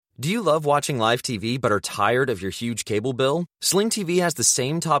Do you love watching live TV but are tired of your huge cable bill? Sling TV has the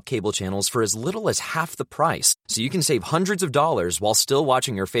same top cable channels for as little as half the price, so you can save hundreds of dollars while still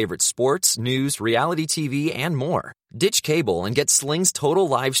watching your favorite sports, news, reality TV, and more. Ditch cable and get Sling's total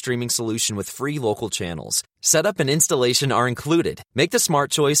live streaming solution with free local channels. Setup and installation are included. Make the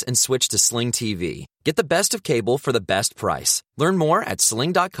smart choice and switch to Sling TV. Get the best of cable for the best price. Learn more at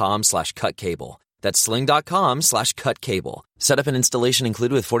sling.com/cutcable. That's sling.com/cutcable. Setup and installation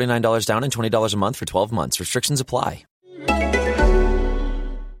included with $49 down and $20 a month for 12 months. Restrictions apply.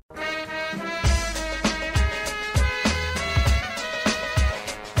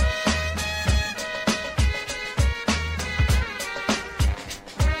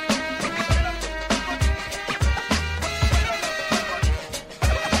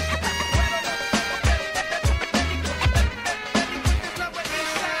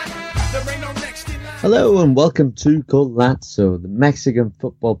 Hello and welcome to Golazo, the Mexican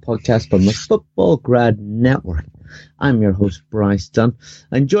football podcast from the Football Grad Network. I'm your host, Bryce Dunn,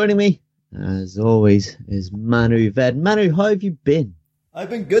 and joining me, as always, is Manu Ved. Manu, how have you been?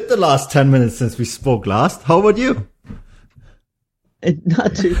 I've been good the last 10 minutes since we spoke last. How about you?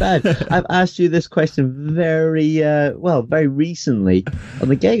 Not too bad. I've asked you this question very recently on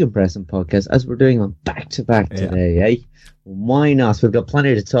the Gegenpressing podcast, as we're doing them back-to-back today, eh? Why not? We've got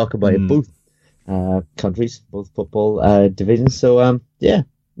plenty to talk about in both countries, both football divisions. So,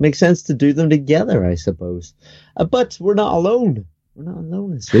 makes sense to do them together, I suppose. But we're not alone. We're not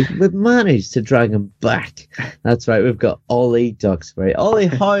alone this week. We've managed to drag them back. That's right. We've got Ollie Duxbury. Ollie,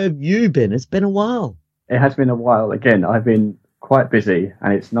 how have you been? It's been a while. It has been a while. Again, I've been quite busy,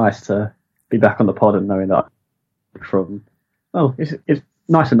 and it's nice to be back on the pod and knowing that it's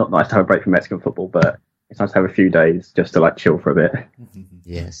nice and not nice to have a break from Mexican football, but it's nice to have a few days just to chill for a bit.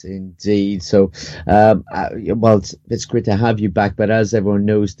 Yes, indeed. So, it's great to have you back. But as everyone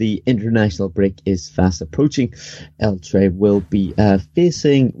knows, the international break is fast approaching. El Tri will be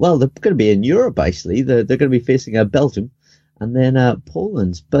facing, they're going to be in Europe, actually. They're going to be facing Belgium and then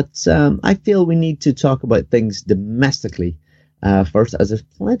Poland. But I feel we need to talk about things domestically first, as there's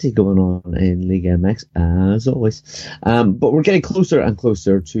plenty going on in Liga MX, as always. But we're getting closer and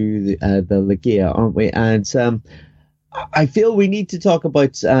closer to the Liga, aren't we? And I feel we need to talk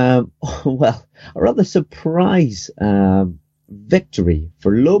about, a rather surprise victory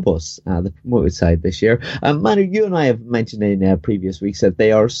for Lobos, the promoted side this year. Manu, you and I have mentioned in previous weeks that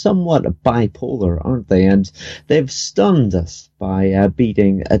they are somewhat bipolar, aren't they? And they've stunned us by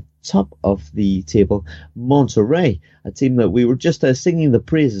beating a top of the table Monterrey, a team that we were just singing the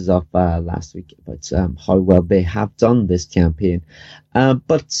praises of last week about how well they have done this campaign.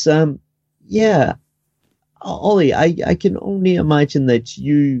 Ollie, I can only imagine that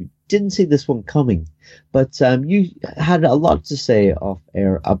you didn't see this one coming, but you had a lot to say off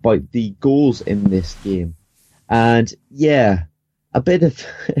air about the goals in this game, and a bit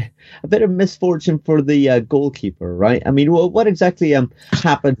of misfortune for the goalkeeper, right? I mean, what exactly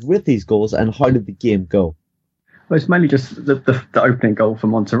happened with these goals, and how did the game go? Well, it's mainly just the opening goal for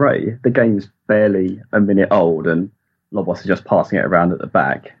Monterrey. The game's barely a minute old, and Lobos are just passing it around at the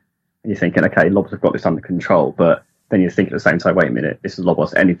back. And you're thinking, okay, Lobos have got this under control, but then you think at the same time, wait a minute, this is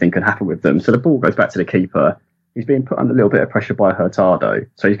Lobos, anything can happen with them. So the ball goes back to the keeper. He's being put under a little bit of pressure by Hurtado.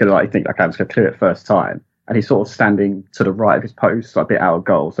 So he's going to think, okay, I'm just going to clear it first time. And he's sort of standing to the right of his post, a bit out of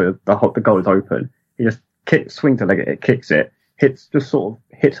goal. So the goal is open. He just swings a leg at it, kicks it, hits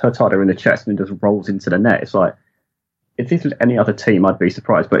Hurtado in the chest and just rolls into the net. It's like, if this was any other team, I'd be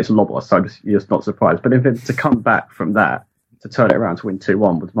surprised, but it's Lobos, so you're just not surprised. But to come back from that, to turn it around to win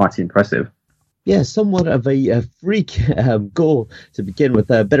 2-1 was mighty impressive. Yeah, somewhat of a freak goal to begin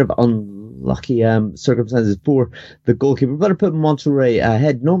with. A bit of unlucky circumstances for the goalkeeper. But I put Monterrey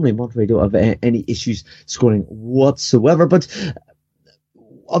ahead. Normally, Monterrey don't have any issues scoring whatsoever. But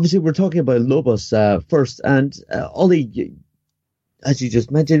obviously, we're talking about Lobos first. And Ollie, as you just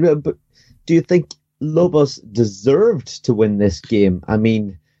mentioned, but do you think Lobos deserved to win this game? I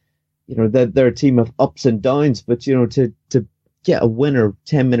mean, they're a team of ups and downs, but to get a winner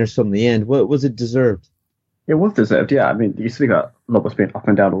 10 minutes from the end, was it deserved? It was deserved, yeah. I mean, you see that Lobos being up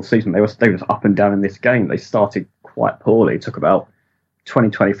and down all season. They were up and down in this game. They started quite poorly. It took about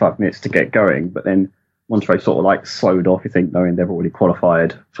 20-25 minutes to get going, but then Monterrey sort of slowed off. You think, knowing they've already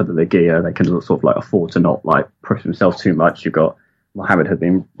qualified for the Liga, they can sort of afford to not push themselves too much. You've got Mohamed had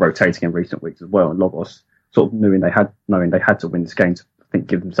been rotating in recent weeks as well, and Lobos sort of knowing they had to win this game to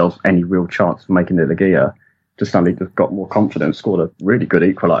give themselves any real chance of making the Liga, just suddenly just got more confident, scored a really good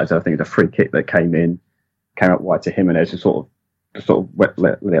equaliser. I think it's a free kick that came out wide to Jimenez, who sort of let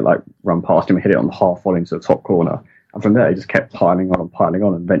it run past him, hit it on the half volley into the top corner. And from there, he just kept piling on,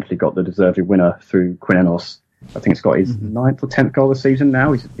 and eventually got the deserved winner through Quinn. I think he's got his 9th or 10th goal of the season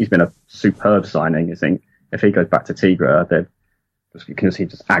now. He's been a superb signing. I think if he goes back to Tigre, you can see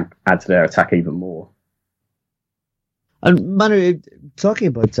just add to their attack even more. And Manu, talking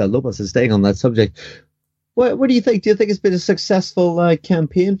about Lobos and staying on that subject, what do you think? Do you think it's been a successful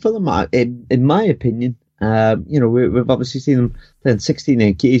campaign for them? In my opinion, we've obviously seen them playing 16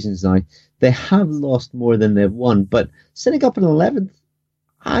 occasions now. They have lost more than they've won, but sitting up in 11th,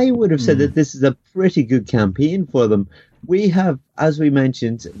 I would have said that this is a pretty good campaign for them. We have, as we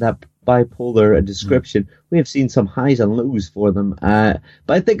mentioned, that bipolar description. We have seen some highs and lows for them. But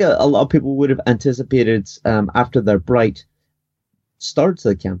I think a lot of people would have anticipated after their bright start to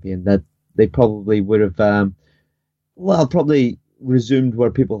the campaign that they probably would have, probably resumed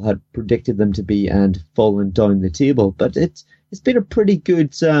where people had predicted them to be and fallen down the table. But it's been a pretty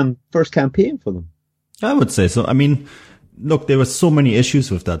good first campaign for them. I would say so. I mean, look, there were so many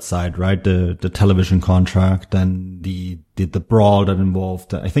issues with that side, right? The television contract and the brawl that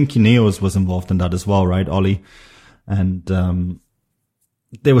involved. I think Kineos was involved in that as well, right, Ollie? And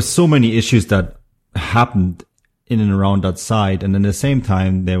there were so many issues that happened in and around that side. And at the same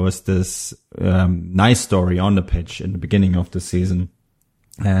time, there was this nice story on the pitch in the beginning of the season.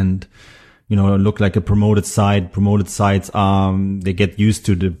 And it looked like a promoted side. Promoted sides, they get used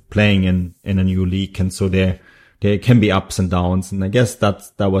to the playing in a new league, and so there can be ups and downs, and I guess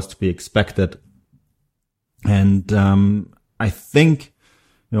that was to be expected. And I think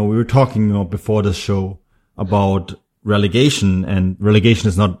we were talking before the show about relegation, and relegation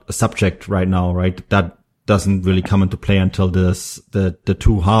is not a subject right now, right? That doesn't really come into play until the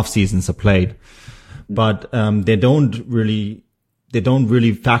 2 half seasons are played. But they don't really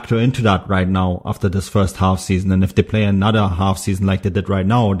factor into that right now after this first half season. And if they play another half season like they did right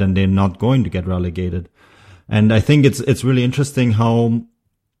now, then they're not going to get relegated. And I think it's really interesting how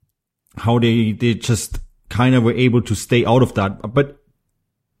they just kind of were able to stay out of that, but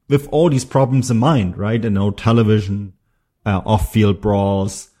with all these problems in mind, right? Television, off-field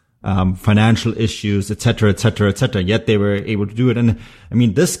brawls, financial issues, etc., yet they were able to do it. And I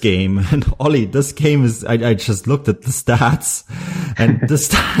mean, this game, and Ollie, this game is, I just looked at the stats, and the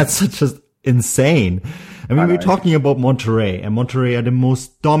stats are just insane. I mean, we're talking about Monterrey, and Monterrey are the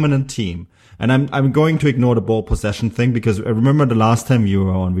most dominant team. And I'm going to ignore the ball possession thing, because I remember the last time you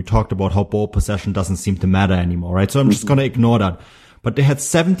were on, we talked about how ball possession doesn't seem to matter anymore, right? So I'm just going to ignore that. But they had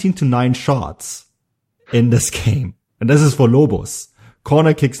 17-9 shots in this game. And this is for Lobos.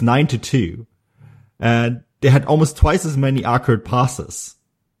 Corner kicks 9-2. And they had almost twice as many accurate passes.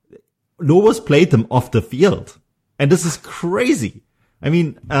 Lobos played them off the field. And this is crazy. I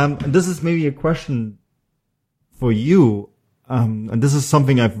mean, this is maybe a question for you. And this is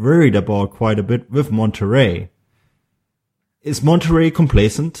something I've worried about quite a bit with Monterrey. Is Monterrey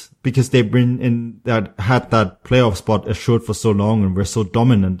complacent because they've been had that playoff spot assured for so long and were so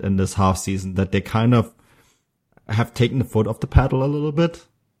dominant in this half season that they kind of have taken the foot off the pedal a little bit?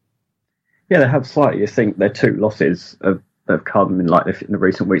 Yeah, they have slightly. I think their 2 losses have come in the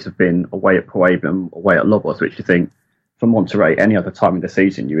recent weeks have been away at Puebla and away at Lobos, which you think for Monterrey, any other time in the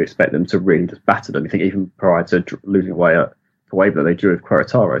season, you expect them to really just batter them. You think even prior to losing away at Puebla, they drew with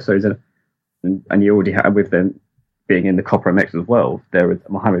Querétaro. So and you already had with them being in the Copa MX as well.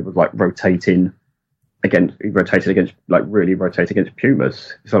 Mohamed was rotating against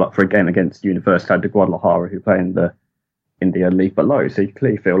Pumas. So for a game against Universidad de Guadalajara, who play in the league below. So you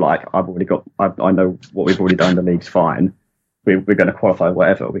clearly feel like I know what we've already done in the league's fine. We're going to qualify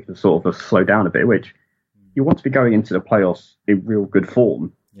whatever. We can sort of slow down a bit, which you want to be going into the playoffs in real good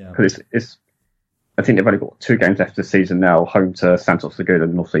form. Because it's I think they've only got 2 games left this season now, home to Santos Laguna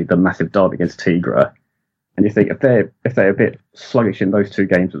and obviously the massive derby against Tigre. And you think if they're a bit sluggish in those 2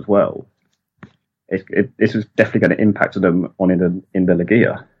 games as well, this was definitely going to impact them in the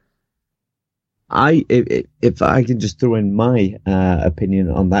Liga. If I can just throw in my opinion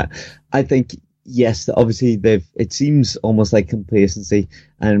on that, I think yes, obviously it seems almost like complacency,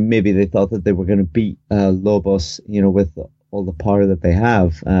 and maybe they thought that they were going to beat Lobos, with all the power that they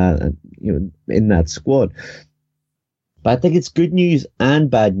have, in that squad. But I think it's good news and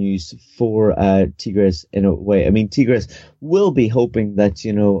bad news for Tigres in a way. I mean, Tigres will be hoping that,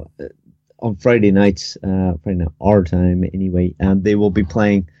 on Friday nights, our time anyway, they will be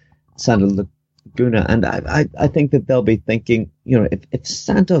playing Santos Laguna. And I think that they'll be thinking, if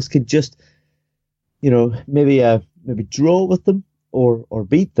Santos could just, maybe draw with them or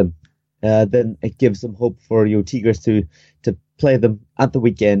beat them, then it gives them hope for Tigres to play them at the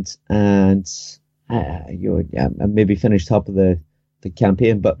weekend and maybe finish top of the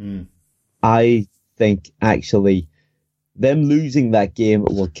campaign. But I think actually them losing that game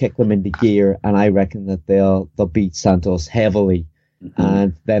will kick them into gear, and I reckon that they'll beat Santos heavily,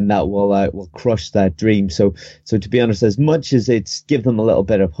 and then that will crush that dream. So to be honest, as much as it's give them a little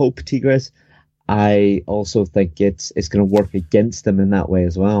bit of hope, Tigres, I also think it's going to work against them in that way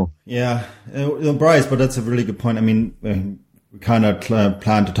as well. Yeah, Bryce, but that's a really good point. I mean, we kind of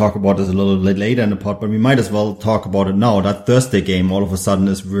plan to talk about this a little bit later in the pod, but we might as well talk about it now. That Thursday game all of a sudden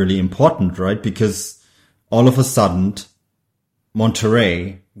is really important, right? Because all of a sudden,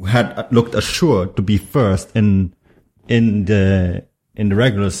 Monterrey, who had looked assured to be first in the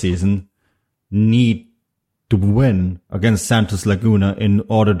regular season, need to win against Santos Laguna in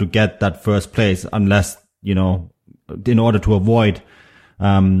order to get that first place, unless, in order to avoid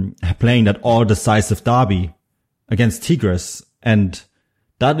playing that all decisive derby against Tigres. And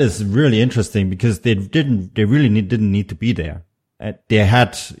that is really interesting because they really didn't need to be there. They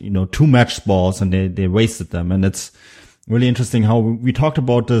had, 2 match balls and they wasted them. And it's really interesting how we talked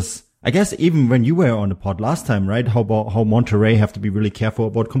about this, I guess, even when you were on the pod last time, right? How Monterrey have to be really careful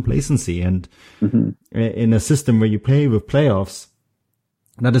about complacency, and in a system where you play with playoffs,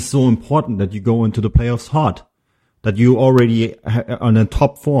 that is so important that you go into the playoffs hot, that you already on a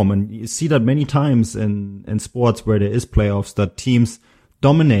top form. And you see that many times in sports where there is playoffs, that teams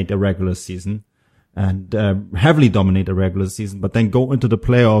dominate a regular season and heavily dominate a regular season, but then go into the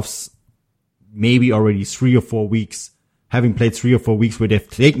playoffs maybe already 3 or 4 weeks, having played 3 or 4 weeks where they've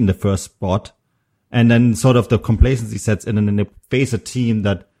taken the first spot, and then sort of the complacency sets in, and then they face a team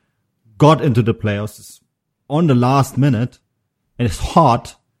that got into the playoffs on the last minute and is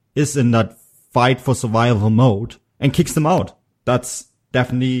hot, is in that fight for survival mode, and kicks them out. That's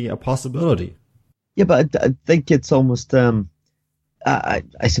definitely a possibility. Yeah, but I think it's almost, I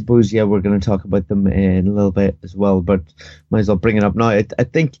suppose, we're going to talk about them in a little bit as well, but might as well bring it up now. I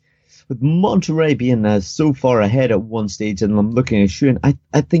think with Monterrey being so far ahead at one stage, and I'm looking at Schuhen,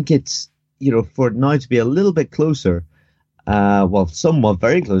 I think it's, for it now to be a little bit closer, somewhat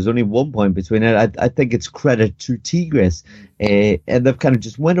very close, only 1 point between it. I think it's credit to Tigres, and they've kind of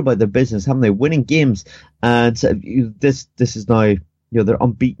just went about their business, haven't they? Winning games, and this is now, they're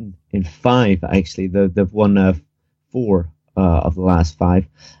unbeaten in 5. Actually, they've won 4 of the last 5,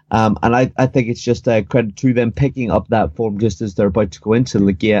 and I think it's just a credit to them picking up that form just as they're about to go into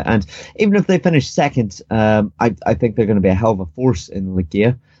Liga. And even if they finish second, I think they're going to be a hell of a force in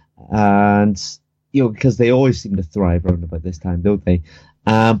Liga, and because they always seem to thrive around about this time, don't they?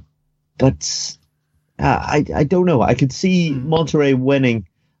 But I don't know. I could see Monterrey winning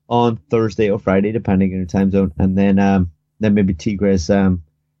on Thursday or Friday, depending on your time zone, and then maybe Tigres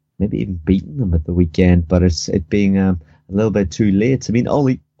maybe even beating them at the weekend. But it being a little bit too late. I mean,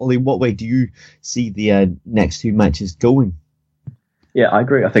 Ollie, what way do you see the next 2 matches going? Yeah, I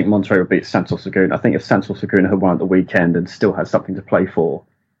agree. I think Monterrey will beat Santos Laguna. I think if Santos Laguna had won at the weekend and still had something to play for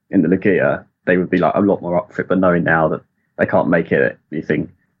in the Liga, they would be like a lot more up for it. But knowing now that they can't make it, you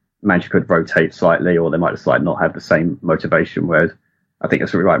think Manchester could rotate slightly, or they might just not have the same motivation. Whereas I think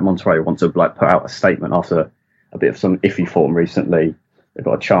it's really right. Monterrey wants to put out a statement after a bit of some iffy form recently. They've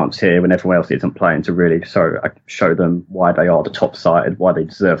got a chance here when everyone else isn't playing to really show them why they are the top side, why they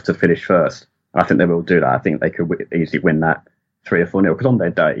deserve to finish first. And I think they will do that. I think they could easily win that 3 or 4-0, because on their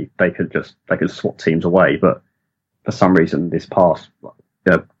day they could swat teams away. But for some reason, this past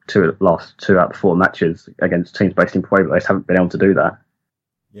last 2 out of 4 matches against teams based in Puebla, they just haven't been able to do that.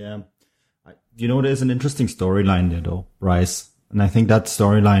 Yeah, there's an interesting storyline there, though, Bryce, and I think that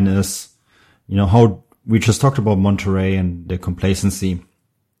storyline is, how we just talked about Monterrey and their complacency,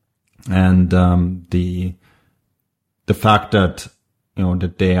 and the fact that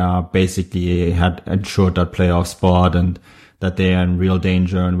that they are basically had ensured that playoff spot and that they are in real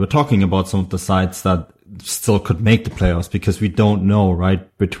danger. And we're talking about some of the sides that still could make the playoffs, because we don't know,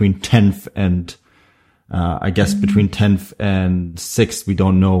 right? Between 10th and between 10th and 6th, we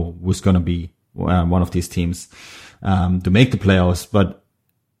don't know who's going to be one of these teams to make the playoffs, but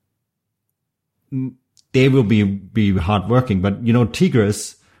they will be hardworking. But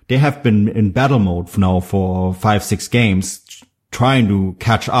Tigres, they have been in battle mode now for 5-6 games, trying to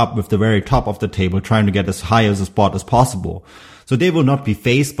catch up with the very top of the table, trying to get as high as a spot as possible. So they will not be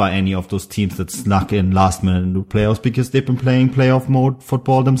faced by any of those teams that snuck in last minute into playoffs, because they've been playing playoff mode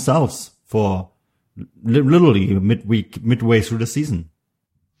football themselves for literally midway through the season.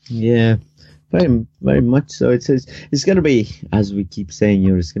 Yeah, very, very much so. It's going to be, as we keep saying,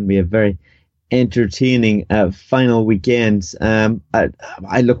 it's going to be a very entertaining final weekend.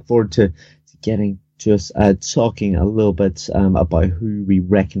 I look forward to getting just talking a little bit about who we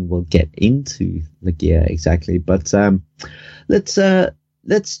reckon will get into Liga exactly. But let's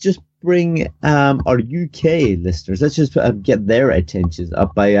just bring our UK listeners, let's just get their attentions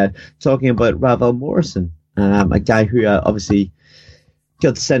up by talking about Ravel Morrison, a guy who obviously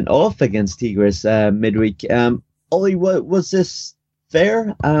got sent off against Tigres midweek. Ollie, was this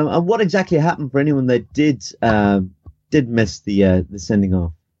fair? And what exactly happened for anyone that did miss the sending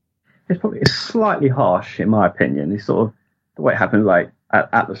off? It's probably slightly harsh, in my opinion. It's sort of the way it happened, like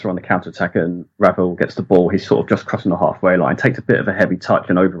Atlas are on the counter-attack and Ravel gets the ball. He's sort of just crossing the halfway line, takes a bit of a heavy touch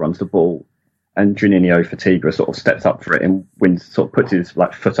and overruns the ball. And Juninho for Tigres sort of steps up for it and wins, sort of puts his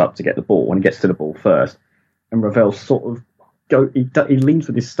foot up to get the ball, and he gets to the ball first. And Ravel sort of he leans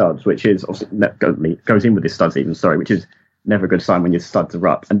with his studs, which is obviously goes in with his studs even, which is never a good sign when your studs are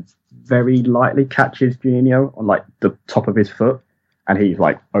up, and very lightly catches Juninho on like the top of his foot. And he's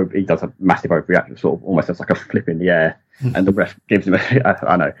like, he does a massive overreaction, sort of almost as like a flip in the air. And the ref gives him and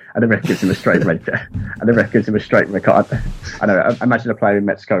the ref gives him a straight red card. I know, imagine a player in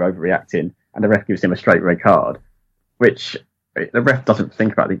Mexico overreacting, and the ref gives him a straight red card, which the ref doesn't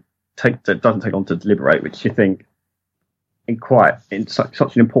think about, doesn't take on to deliberate, which you think in such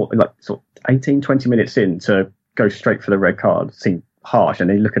an important, like sort of 18, 20 minutes in, to go straight for the red card seemed harsh. And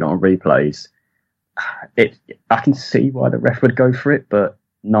then looking at it on replays, I can see why the ref would go for it, but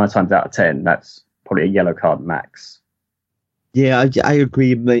 9 times out of 10, that's probably a yellow card max. Yeah, I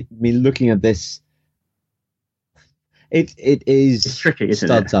agree. I mean, looking at this, it's tricky, isn't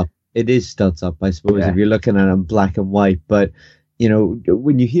studs it? Up. It is studs up, I suppose, yeah. If you're looking at it in black and white. But, you know,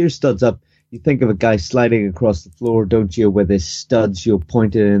 when you hear studs up, you think of a guy sliding across the floor, don't you, with his studs, you'll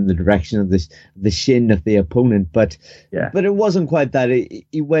point it in the direction of the shin of the opponent. But it wasn't quite that.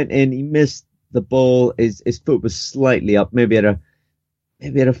 He went in, he missed the ball, his foot was slightly up, maybe at a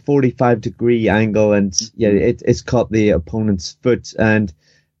 45-degree angle, and it's caught the opponent's foot, and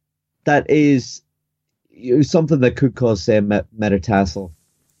that is something that could cause, say, metatarsal,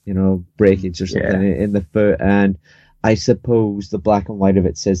 breakage or something in the foot. And I suppose the black and white of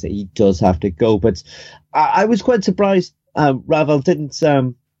it says that he does have to go. But I was quite surprised Ravel didn't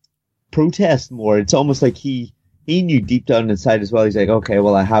protest more. It's almost like he knew deep down inside as well. He's like, okay,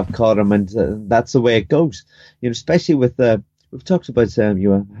 well, I have caught him, and that's the way it goes. Especially with we've talked about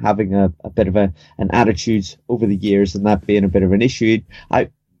having a bit of an attitude over the years, and that being a bit of an issue.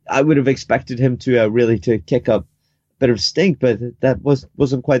 I would have expected him to really to kick up a bit of stink, but that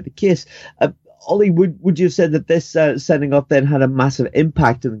wasn't quite the case. Ollie, would you have said that this sending off then had a massive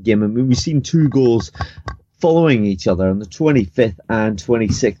impact on the game? I mean, we've seen 2 goals following each other on the 25th and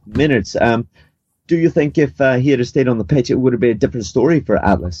 26th minutes. Do you think if he had stayed on the pitch, it would have been a different story for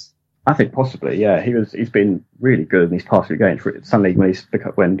Atlas? I think possibly, yeah. He's been really good in these past few games. Suddenly,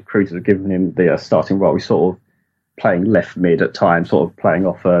 when Cruz was giving him the starting role, he's sort of playing left mid at times, sort of playing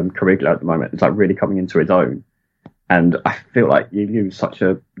off Cariglo at the moment. It's like really coming into his own. And I feel like you lose such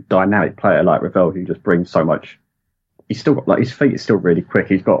a dynamic player like Ravel, who just brings so much. He's still got, his feet is still really quick.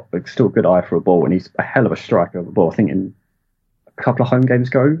 He's got still a good eye for a ball, and he's a hell of a striker of the ball. I think in a couple of home games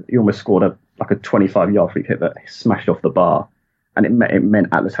ago, he almost scored a 25-yard free kick that smashed off the bar. And it meant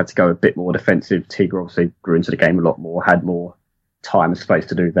Atlas had to go a bit more defensive. Tigre obviously grew into the game a lot more, had more time and space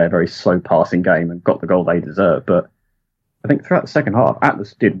to do their very slow passing game, and got the goal they deserved. But I think throughout the second half,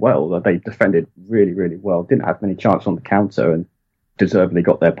 Atlas did well. They defended really, really well. Didn't have many chances on the counter and deservedly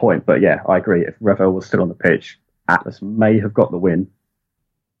got their point. But yeah, I agree. If Ravel was still on the pitch, Atlas may have got the win.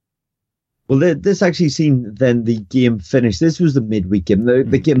 Well, this actually seen then the game finish. This was the midweek game,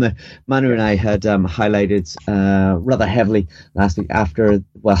 the game that Manu and I had highlighted rather heavily last week after it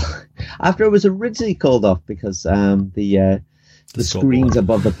was originally called off because the screens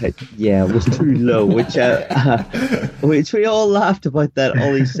above the pitch, was too low, which we all laughed about. That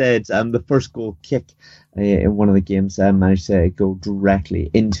Ollie said the first goal kick in one of the games managed to go directly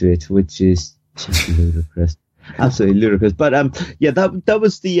into it, which is just ludicrous. Absolutely ludicrous. But that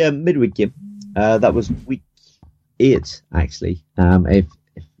was the midweek game. That was week 8, actually. If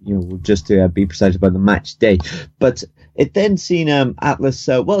just to be precise about the match day. But it then seen Atlas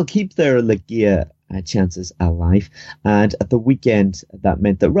keep their Liga chances alive. And at the weekend, that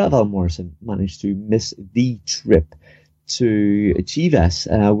meant that Ravel Morrison managed to miss the trip to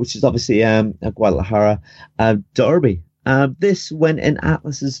Chivas, which is obviously a Guadalajara derby. This went in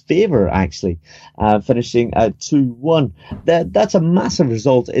Atlas's favour, actually, finishing at 2-1. That's a massive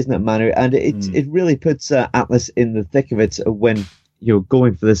result, isn't it, Manu? And it really puts Atlas in the thick of it when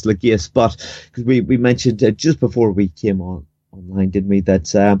going for this Liga spot. Because we mentioned just before we came online, didn't we, that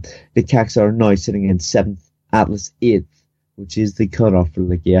the Cax are now sitting in 7th, Atlas 8th, which is the cutoff for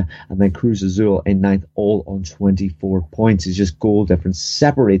Liga, and then Cruz Azul in 9th, all on 24 points. It's just goal difference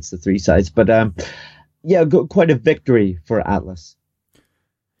separates the 3 sides, but quite a victory for Atlas.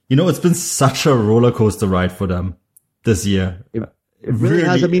 It's been such a roller coaster ride for them this year. It really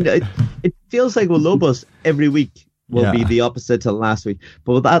has. I mean, it feels like with Lobos every week will be the opposite to last week.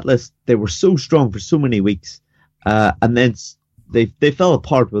 But with Atlas, they were so strong for so many weeks. And then they fell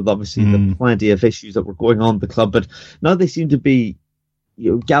apart with obviously the plenty of issues that were going on with the club. But now they seem to be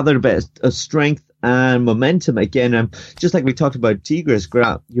gathered a bit of strength and momentum again. Just like we talked about Tigres,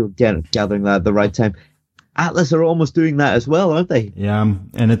 gathering that at the right time. Atlas are almost doing that as well, aren't they? Yeah,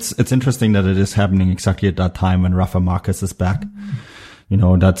 and it's interesting that it is happening exactly at that time when Rafa Marquez is back.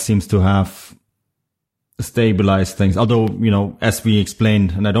 That seems to have stabilized things. Although, as we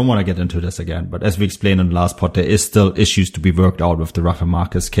explained, and I don't want to get into this again, but as we explained in the last pod, there is still issues to be worked out with the Rafa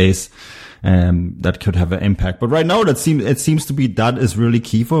Marquez case, that could have an impact. But right now, it seems to be that is really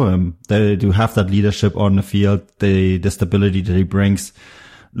key for him. They do have that leadership on the field, the stability that he brings.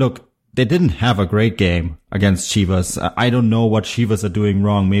 Look, they didn't have a great game against Chivas. I don't know what Chivas are doing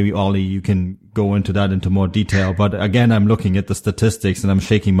wrong. Maybe, Ollie, you can go into that into more detail. But again, I'm looking at the statistics and I'm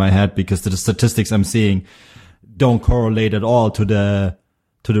shaking my head because the statistics I'm seeing don't correlate at all to the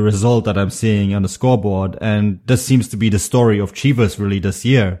result that I'm seeing on the scoreboard. And this seems to be the story of Chivas really this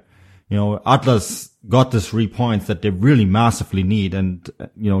year. Atlas got the 3 points that they really massively need. And,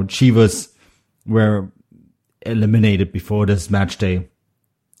 Chivas were eliminated before this match day.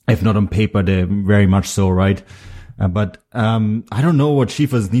 If not on paper, they're very much so, right? But I don't know what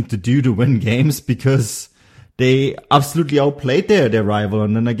Chivas need to do to win games because they absolutely outplayed their rival.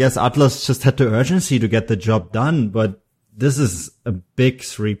 And then I guess Atlas just had the urgency to get the job done. But this is a big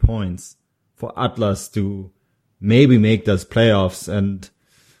 3 points for Atlas to maybe make those playoffs. And,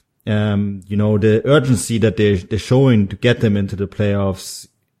 the urgency that they're showing to get them into the playoffs,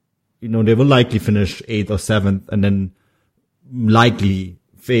 they will likely finish 8th or 7th and then likely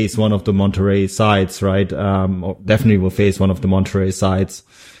face one of the Monterrey sides, right? Or definitely will face one of the Monterrey sides.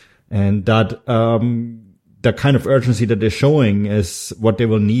 And that, the kind of urgency that they're showing is what they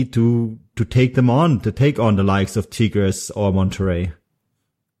will need to take them on, to take on the likes of Tigres or Monterrey.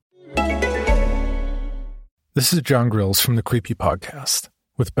 This is John Grills from the Creepy Podcast.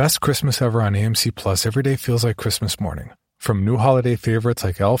 With Best Christmas Ever on AMC Plus, every day feels like Christmas morning. From new holiday favorites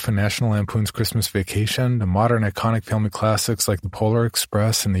like Elf and National Lampoon's Christmas Vacation to modern iconic family classics like The Polar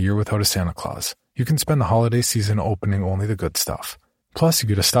Express and The Year Without a Santa Claus, you can spend the holiday season opening only the good stuff. Plus, you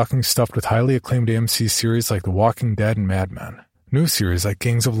get a stocking stuffed with highly acclaimed AMC series like The Walking Dead and Mad Men, new series like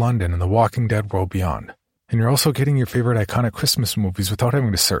Gangs of London and The Walking Dead World Beyond. And you're also getting your favorite iconic Christmas movies without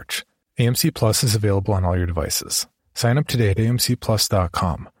having to search. AMC Plus is available on all your devices. Sign up today at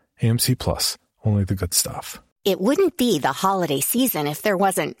amcplus.com. AMC Plus, only the good stuff. It wouldn't be the holiday season if there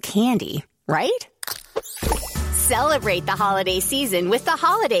wasn't candy, right? Celebrate the holiday season with the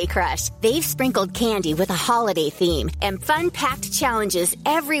Holiday Crush. They've sprinkled candy with a holiday theme and fun-packed challenges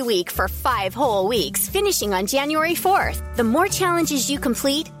every week for 5 whole weeks, finishing on January 4th. The more challenges you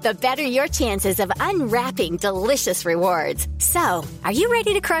complete, the better your chances of unwrapping delicious rewards. So, are you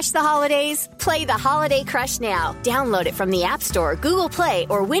ready to crush the holidays? Play the Holiday Crush now. Download it from the App Store, Google Play,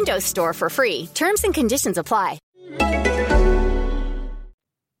 or Windows Store for free. Terms and conditions apply.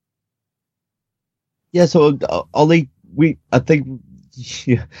 Yeah, so Ollie, I think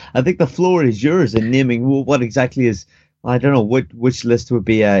the floor is yours in naming what exactly is. I don't know which list would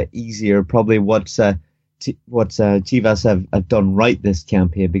be easier. Probably what Chivas have done right this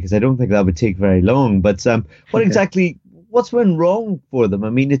campaign, because I don't think that would take very long. But what's went wrong for them? I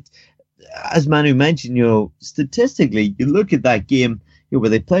mean, as Manu mentioned, statistically, you look at that game where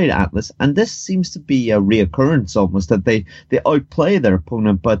they played Atlas, and this seems to be a reoccurrence almost, that they outplay their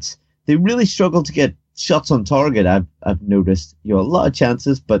opponent, but they really struggle to get shots on target. I've noticed, a lot of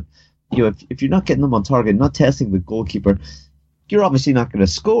chances, but if you're not getting them on target, not testing the goalkeeper, you're obviously not going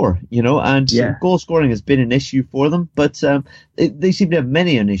to score. Goal scoring has been an issue for them, but they seem to have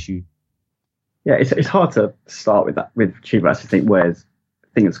many an issue. Yeah, it's hard to start with that with Chivas. I think where's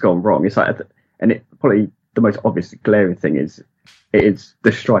things gone wrong. It's like, and it probably the most obvious glaring thing is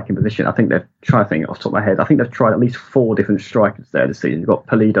the striking position. I think they've tried, off the top of my head, I think they've tried at least 4 different strikers there this season. You've got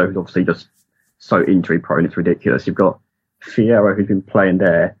Pulido, who's obviously just so injury prone, it's ridiculous. You've got Fierro, who's been playing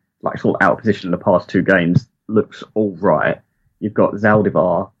there, like sort of out of position in the past 2 games, looks all right. You've got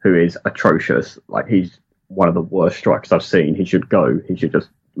Zaldivar, who is atrocious. Like, he's one of the worst strikers I've seen. He should go. He should just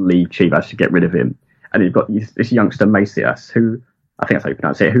leave Chivas to get rid of him. And you've got this youngster, Macias, who, I think that's how you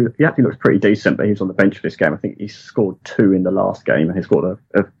pronounce it, who he actually looks pretty decent, but he was on the bench for this game. I think he scored 2 in the last game, and he scored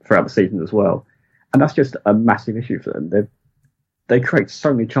throughout the season as well. And that's just a massive issue for them. They create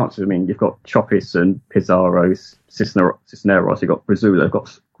so many chances. I mean, you've got Chopis and Pizarro, Cisneros, you've got Brazil, they've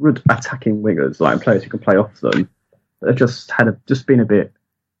got good attacking wingers, like players who can play off them. They've just been a bit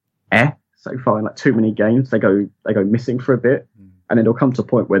so far in like too many games. They go missing for a bit, and then it'll come to a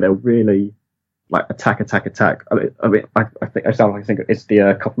point where they'll really like attack. I think it's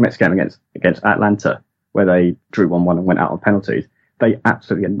the Copa Mets game against Atlanta where they drew 1-1 and went out on penalties. They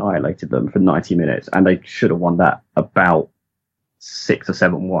absolutely annihilated them for 90 minutes, and they should have won that about 6 or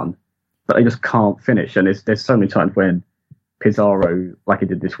 7-1. But they just can't finish, and there's so many times when Pizarro, like he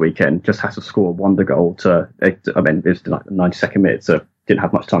did this weekend, just has to score a wonder goal it was like the 92nd minute, so didn't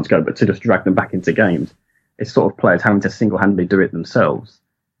have much time to go, but to just drag them back into games. It's sort of players having to single-handedly do it themselves.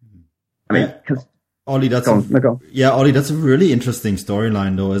 I mean, because Ollie, that's a really interesting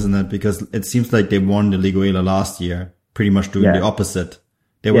storyline, though, isn't it? Because it seems like they won the Liguilla last year, pretty much doing the opposite.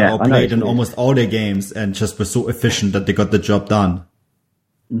 They were outplayed in almost all their games and just were so efficient that they got the job done.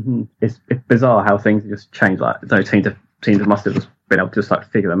 Mm-hmm. It's bizarre how things just change. Like those teams must have just been able to just like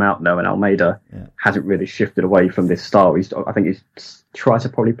figure them out now, and Almeida hasn't really shifted away from this style. I think he's tried to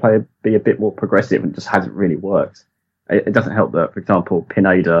probably be a bit more progressive, and just hasn't really worked. It doesn't help that, for example,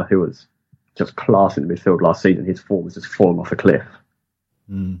 Pineda, who was just class in the midfield last season, his form was just falling off a cliff.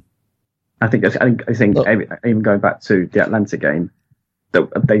 I think even going back to the Atlanta game,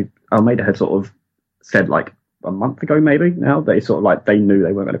 Almeida had sort of said like a month ago, maybe now, they sort of like they knew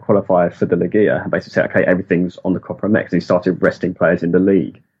they weren't going to qualify for the Liguilla, and basically said, okay, everything's on the Copa Mets, and he started resting players in the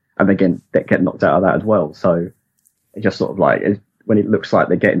league, and again they get knocked out of that as well. So it just sort of like when it looks like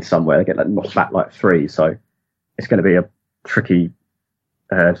they're getting somewhere, they get like knocked back like 3. So it's going to be a tricky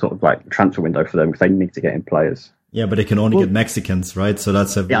sort of like transfer window for them because they need to get in players. Yeah, but they can only get Mexicans, right? So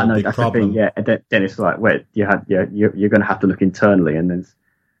that's a big problem. The thing, and then it's like, where you're going to have to look internally, and there's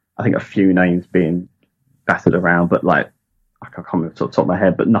I think a few names being battered around, but like I can't remember off the top of my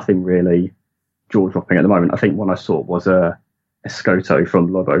head, but nothing really jaw-dropping at the moment. I think one I saw was Escoto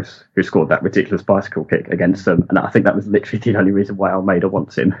from Lobos, who scored that ridiculous bicycle kick against them, and I think that was literally the only reason why Almeida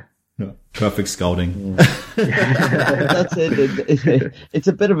wants him. Yeah, perfect scouting. That's it. It's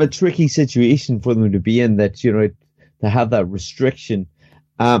a bit of a tricky situation for them to be in, that to have that restriction.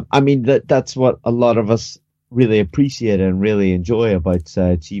 I mean that's what a lot of us really appreciate and really enjoy about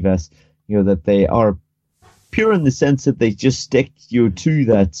Chivas. That they are pure in the sense that they just stick to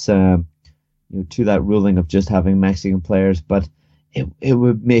that to that ruling of just having Mexican players, but it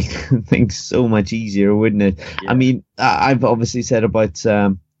would make things so much easier, wouldn't it? Yeah. I mean, I've obviously said about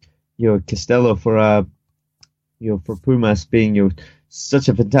Castillo for Pumas being such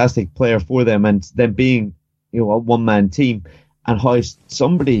a fantastic player for them, and them being a one-man team, and how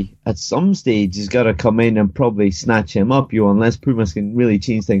somebody at some stage has got to come in and probably snatch him up, unless Pumas can really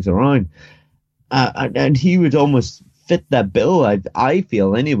change things around. And he would almost fit that bill, I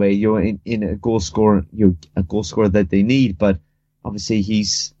feel anyway. In a goal scorer, a goal scorer that they need. But obviously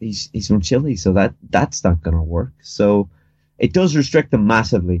he's from Chile, so that's not going to work. So it does restrict them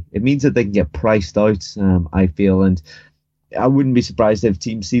massively. It means that they can get priced out. I feel, and I wouldn't be surprised if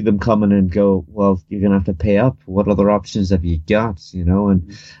teams see them coming and go, well, you're going to have to pay up. What other options have you got?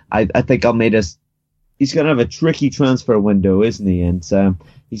 And I think Almeida's, he's going to have a tricky transfer window, isn't he? And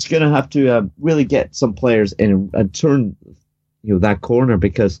he's going to have to really get some players in and turn that corner,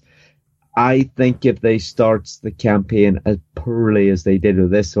 because I think if they start the campaign as poorly as they did with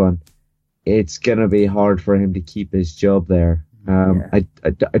this one, it's going to be hard for him to keep his job there.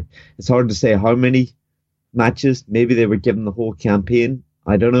 It's hard to say how many matches. Maybe they were given the whole campaign.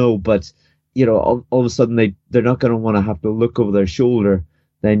 I don't know, but all of a sudden they're not going to want to have to look over their shoulder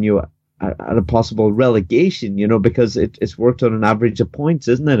then at a possible relegation, because it's worked on an average of points,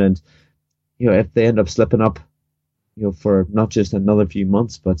 isn't it? And if they end up slipping up, for not just another few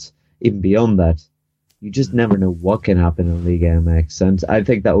months, but even beyond that, you just never know what can happen in Liga MX. And I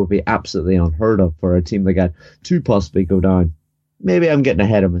think that would be absolutely unheard of for a team like that to possibly go down. Maybe I'm getting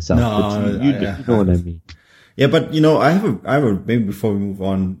ahead of myself. No, you know what I mean. Yeah, but I have a maybe before we move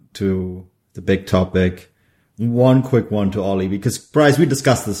on to the big topic, one quick one to Ollie, because Bryce, we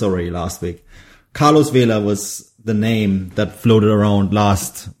discussed this already last week. Carlos Vela was the name that floated around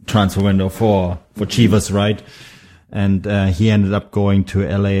last transfer window for Chivas, right? And he ended up going to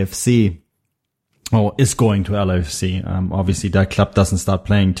LAFC, or is going to LAFC. Obviously, that club doesn't start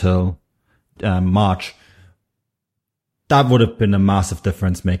playing till March. That would have been a massive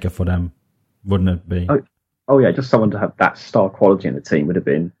difference maker for them, wouldn't it be? Oh yeah, just someone to have that star quality in the team would have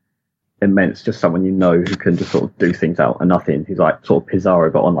been immense. Just someone who can just sort of do things out of nothing. He's like sort of Pizarro,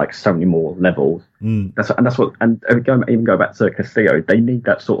 but on like so many more levels. That's what. And even go back to Castillo, they need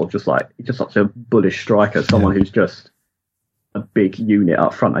that sort of he's just such a bullish striker, someone who's just a big unit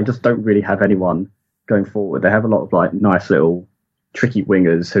up front. They just don't really have anyone going forward. They have a lot of like nice little tricky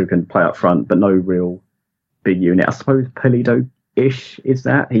wingers who can play up front, but no real big unit. I suppose Pulido ish is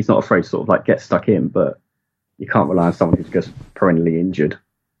that. He's not afraid to sort of like get stuck in, but you can't rely on someone who's just perennially injured.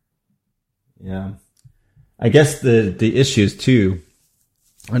 Yeah. I guess the issues too,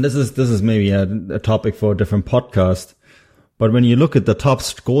 and this is maybe a topic for a different podcast, but when you look at the top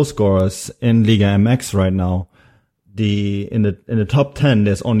goal scorers in Liga MX right now, in the top 10,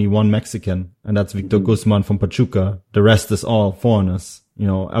 there's only one Mexican, and that's Victor Guzman from Pachuca. The rest is all foreigners. You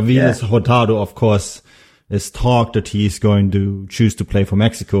know, Aviles Hurtado, of course, is talk that he's going to choose to play for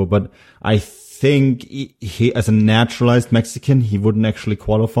Mexico, but I think he as a naturalized Mexican, he wouldn't actually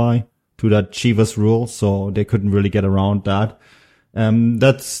qualify to that Chivas rule, so they couldn't really get around that.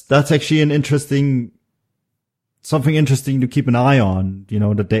 That's actually something interesting to keep an eye on, you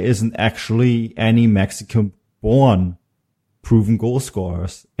know, that there isn't actually any Mexican-born proven goal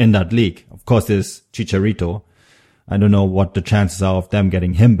scorers in that league. Of course, there's Chicharito. I don't know what the chances are of them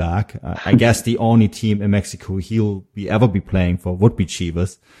getting him back. I guess the only team in Mexico he'll ever be playing for would be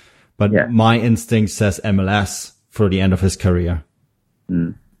Chivas. But my instinct says MLS for the end of his career.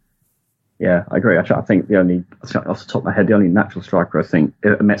 Yeah, I agree. Actually, I think off the top of my head, the only natural striker, I think,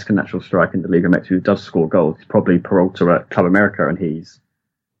 a Mexican natural striker in the Liga MX who does score goals is probably Peralta at Club America, and he's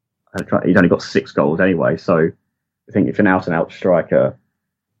only got 6 goals anyway. So I think if an out-and-out striker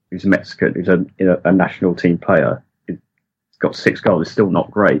who's Mexican, who's a national team player, who's got 6 goals, is still not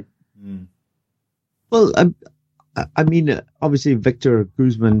great. Well, I mean, obviously Victor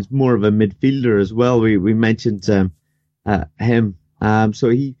Guzman's more of a midfielder as well. We mentioned him, so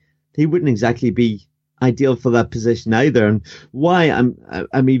he wouldn't exactly be ideal for that position either. And why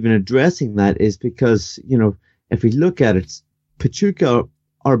I'm even addressing that is because, you know, if we look at it, Pachuca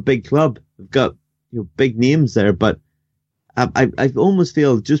are a big club. They've got, you know, big names there, but I almost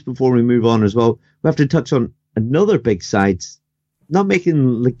feel just before we move on as well, we have to touch on another big side, not making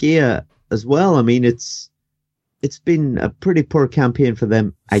Legia as well. I mean, it's been a pretty poor campaign for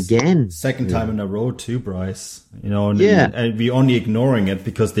them again. Second time in a row too, Bryce. You know, and we're only ignoring it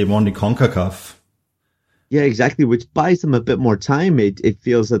because they won the CONCACAF. Yeah, exactly, which buys them a bit more time. It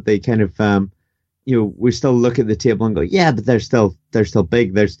feels that they kind of, you know, we still look at the table and go, yeah, but they're still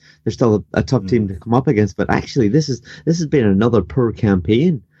big. There's still a tough team to come up against. But actually, this has been another poor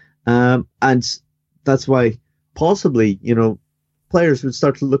campaign, and that's why possibly, you know, players would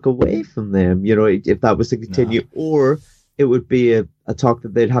start to look away from them, you know, if that was to continue, or it would be a talk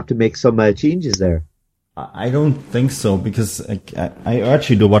that they'd have to make some changes there. I don't think so, because I urge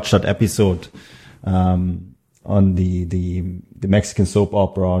you to watch that episode on the Mexican soap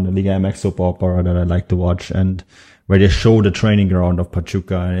opera, on the Liga MX soap opera that I like to watch, and where they show the training ground of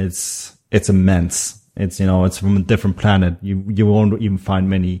Pachuca, and it's immense. It's, you know, it's from a different planet. You won't even find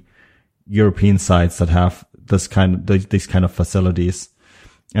many European sites that have these kind of facilities,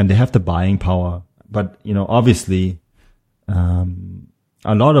 and they have the buying power. But, you know, obviously, a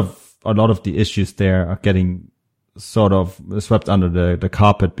lot of the issues there are getting sort of swept under the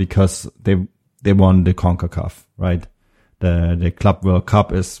carpet because they won the CONCACAF, right? The Club World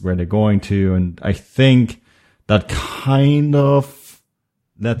Cup is where they're going to, and I think that kind of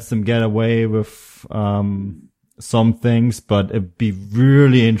lets them get away with some things, but it'd be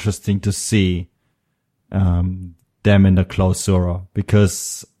really interesting to see them in the clausura,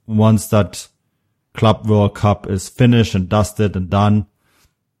 because once that Club World Cup is finished and dusted and done,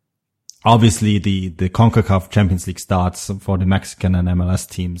 obviously the CONCACAF Champions League starts for the Mexican and MLS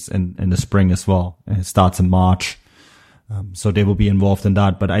teams in the spring as well. It starts in March. So they will be involved in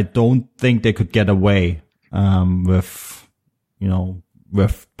that, but I don't think they could get away with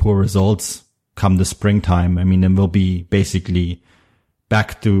poor results come the springtime. I mean, it will be basically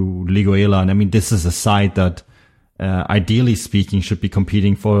back to Liguela. And I mean, this is a side that, ideally speaking, should be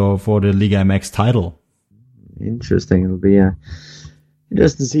competing for the Liga MX title. Interesting. It'll be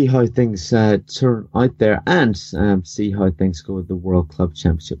interesting to see how things turn out there, and see how things go with the World Club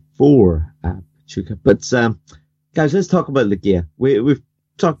Championship for Pachuca. But guys, let's talk about Legia. We've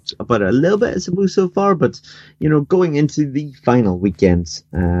talked about it a little bit, I suppose, so far, but you know, going into the final weekends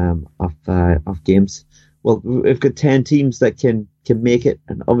of games, well, we've got 10 teams that can make it,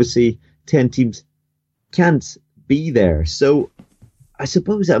 and obviously 10 teams can't be there. So I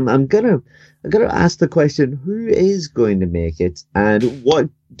suppose I'm gonna ask the question: who is going to make it, and what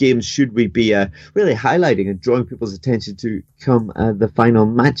games should we be really highlighting and drawing people's attention to come the final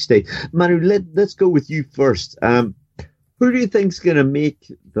match day? Manu, let's go with you first. Who do you think's going to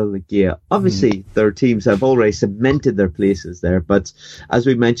make the Legia? Obviously, their teams have already cemented their places there, but as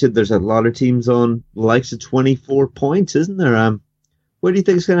we mentioned, there's a lot of teams on the likes of 24 points, isn't there? What do you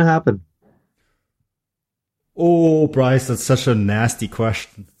think is going to happen? Oh, Bryce, that's such a nasty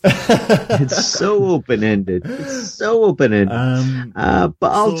question. It's so open-ended. But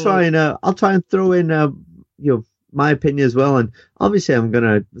I'll try and throw in, my opinion as well. And obviously I'm going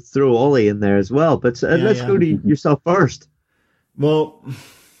to throw Ollie in there as well. But let's go to yourself first. Well,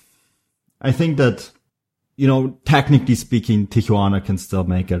 I think that, technically speaking, Tijuana can still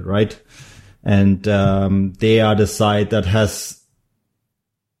make it, right? And they are the side that has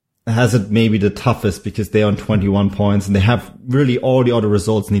it maybe the toughest because they're on 21 points and they have really all the other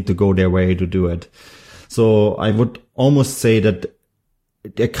results need to go their way to do it. So I would almost say that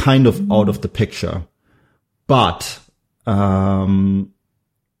they're kind of out of the picture. But I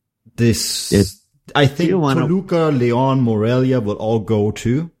think Toluca, Leon, Morelia will all go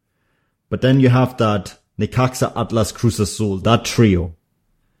too. But then you have that Necaxa, Atlas, Cruz Azul, that trio.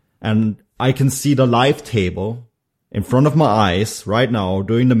 And I can see the live table in front of my eyes right now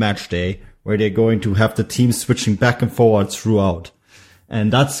during the match day where they're going to have the teams switching back and forward throughout.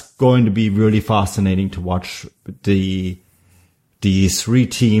 And that's going to be really fascinating to watch the three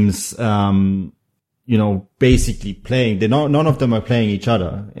teams, basically playing. None of them are playing each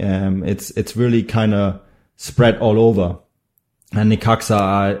other. It's really kind of spread all over. And Necaxa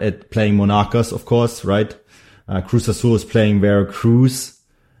are playing Monarcas, of course, right? Cruz Azul is playing Veracruz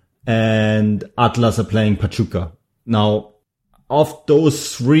and Atlas are playing Pachuca. Now, of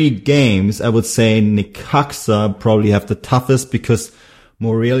those three games, I would say Necaxa probably have the toughest because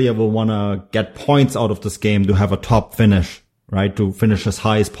Morelia will want to get points out of this game to have a top finish, right? To finish as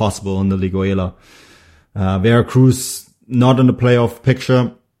high as possible in the Liguela. Veracruz not in the playoff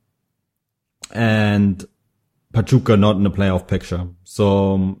picture and Pachuca not in the playoff picture.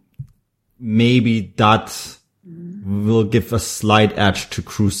 So maybe that will give a slight edge to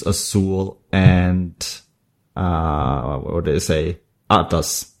Cruz Azul and what do they say?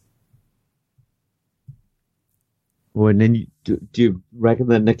 Atlas. Well, and then do you reckon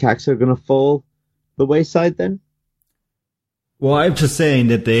that Necaxa are going to fall the wayside then? Well, I'm just saying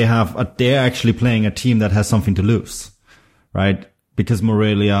that they're actually playing a team that has something to lose, right? Because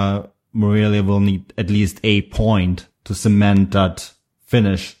Morelia will need at least a point to cement that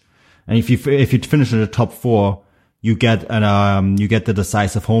finish. And if you finish in the top four, you get the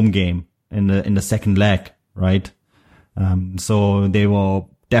decisive home game in the second leg, right? So they will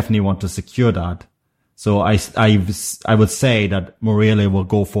definitely want to secure that. So I would say that Morelia will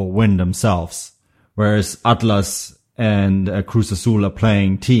go for a win themselves, whereas Atlas and Cruz Azul are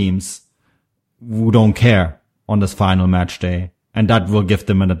playing teams who don't care on this final match day. And that will give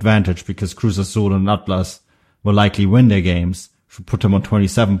them an advantage because Cruz Azul and Atlas will likely win their games, should put them on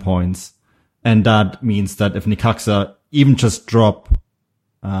 27 points. And that means that if Necaxa even just drop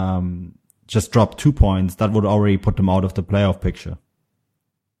 2 points, that would already put them out of the playoff picture.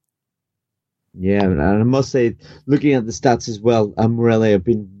 Yeah, and I must say, looking at the stats as well, Morelia have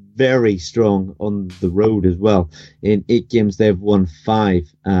been very strong on the road as well. In 8 games, they've won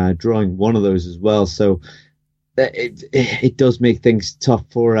 5, drawing 1 of those as well. So it does make things tough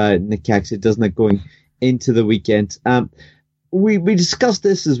for Necaxa, doesn't it, going into the weekend? We discussed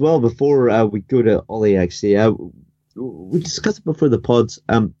this as well before we go to Ollie, actually. We discussed it before the pods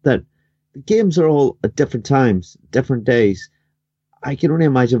that the games are all at different times, different days. I can only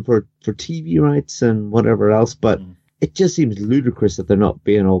imagine for TV rights and whatever else, but it just seems ludicrous that they're not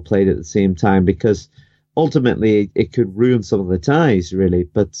being all played at the same time because ultimately it could ruin some of the ties, really.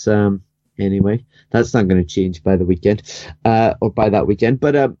 But anyway, that's not going to change by the weekend or by that weekend.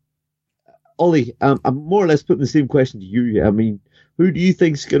 But Ollie, I'm more or less putting the same question to you. I mean, who do you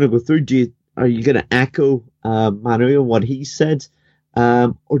think's going to go through? Are you going to echo Manu and what he said,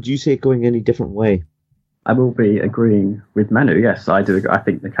 or do you see it going any different way? I will be agreeing with Manu. Yes, I do. I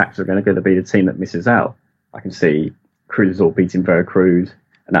think the Necaxa are going to be the team that misses out. I can see Cruz Azul beating Veracruz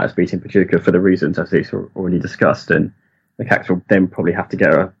and that was beating Pachuca for the reasons as it's already discussed. And the Necaxa will then probably have to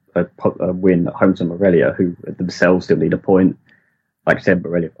get a win at home to Morelia, who themselves still need a point. Like I said,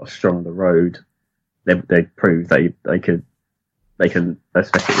 Morelia are strong on the road. They proved they can,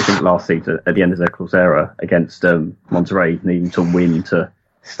 especially I think last season at the end of their Cruzeiro against Monterrey, needing to win to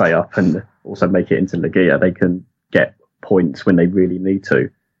stay up and also make it into Liguilla. They can get points when they really need to.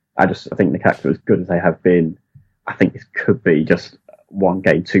 I think Necaxa, as good as they have been, I think this could be just one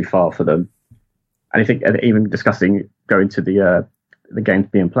game too far for them. And I think even discussing going to the games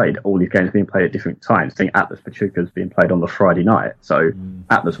being played, all these games being played at different times. I think Atlas Pachuca is being played on the Friday night. So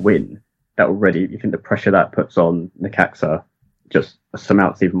Atlas win, that already, you think the pressure that puts on Necaxa just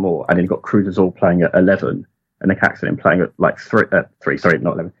surmounts even more. And then you've got Cruz Azul playing at 11 and Necaxa then playing at like 3, not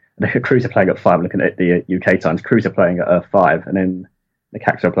 11. Cruz are playing at 5, looking at the UK times. Cruz are playing at 5 and then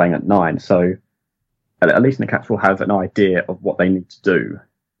Necaxa are playing at 9. So at least Necaxa will have an idea of what they need to do,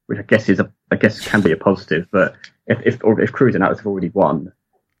 which I guess can be a positive. But if Cruz and Atlas have already won,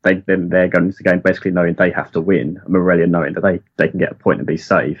 then they're going into the game basically knowing they have to win, and Morelia knowing that they can get a point and be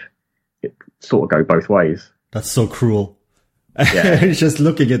safe. It sort of go both ways. That's so cruel. Yeah. Just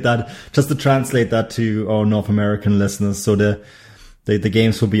looking at that, just to translate that to our North American listeners. So the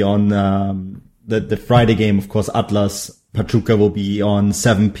games will be on the Friday game, of course. Atlas Pachuca will be on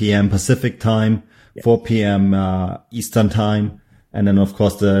 7 p.m. Pacific time, 4 p.m. Eastern time, and then of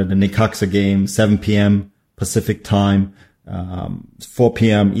course the Necaxa game 7 p.m. Pacific time, 4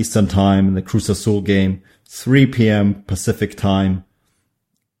 p.m. Eastern time, and the Cruz Azul game 3 p.m. Pacific time,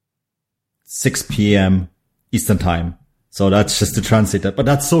 6 p.m. Eastern time. So that's just to translate that. But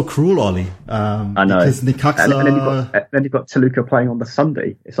that's so cruel, Ollie. I know. Because Necaxa... And then you've got Toluca playing on the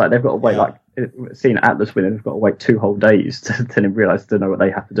Sunday. It's like they've got to wait, seeing Atlas win, they've got to wait 2 whole days to then realise to know what they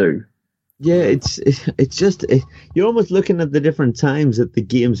have to do. Yeah, it's just... you're almost looking at the different times that the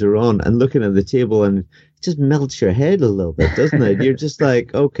games are on and looking at the table, and it just melts your head a little bit, doesn't it? You're just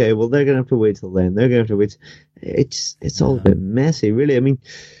like, okay, well, they're going to have to wait till then. They're going to have to wait. It's all a bit messy, really. I mean...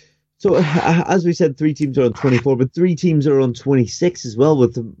 So, as we said, 3 teams are on 24, but 3 teams are on 26 as well,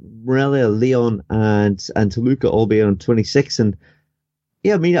 with Morelia, Leon, and Toluca all being on 26. And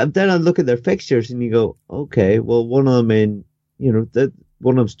yeah, I mean, then I look at their fixtures and you go, okay, well, one of them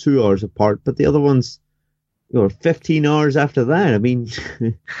one of them's 2 hours apart, but the other one's 15 hours after that. I mean,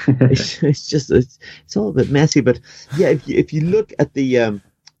 it's all a bit messy. But yeah, if you look at the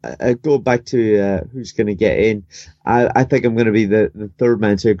go back to who's going to get in. I think I'm going to be the third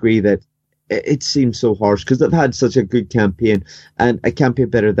man to agree that it seems so harsh because they've had such a good campaign and a campaign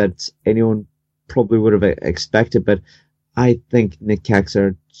better than anyone probably would have expected. But I think Necaxa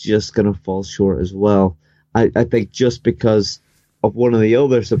are just going to fall short as well. I think just because of one of the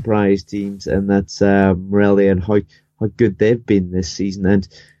other surprise teams, and that's Morelia and how good they've been this season. And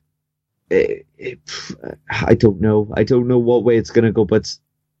I don't know. I don't know what way it's going to go, but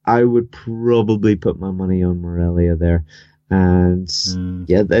I would probably put my money on Morelia there. And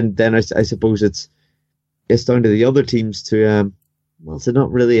then I suppose it's down to the other teams to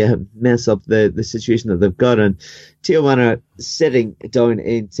not really mess up the situation that they've got. And Tijuana sitting down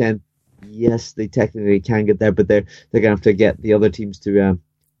in 10th. Yes, they technically can get there, but they're going to have to get the other teams to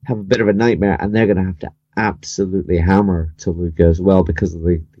have a bit of a nightmare, and they're going to have to absolutely hammer Toluca as well because of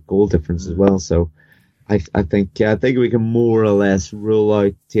the goal difference as well. So I think we can more or less rule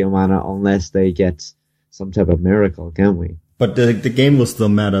out Tijuana unless they get some type of miracle, can't we? But the game will still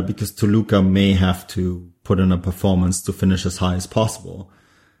matter because Toluca may have to put in a performance to finish as high as possible.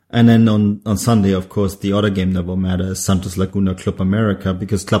 And then on Sunday, of course, the other game that will matter is Santos Laguna Club America,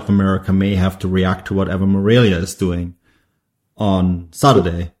 because Club America may have to react to whatever Morelia is doing on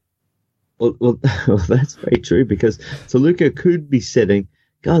Saturday. Well, that's very true, because Toluca could be sitting.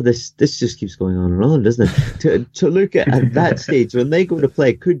 God, this just keeps going on and on, doesn't it? Toluca at that stage, when they go to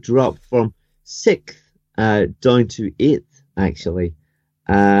play, could drop from 6th down to 8th, actually.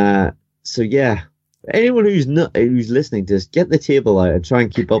 So yeah. Anyone who's listening to this, get the table out and try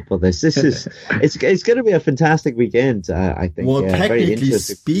and keep up with this. It's going to be a fantastic weekend, I think. Well, technically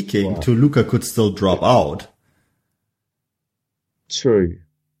speaking, Toluca could still drop out. True.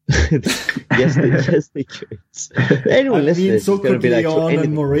 yes, they could. Anyone listening, so could Leon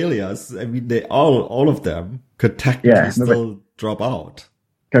and Morelias. I mean, they all of them could technically still drop out.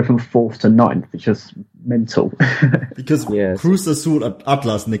 Go from 4th to 9th, which is mental. Because Cruz Azul,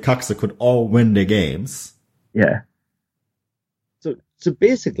 Atlas, and Necaxa could all win their games. Yeah. So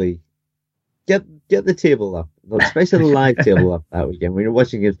basically, get the table up, especially the live table up that weekend when you're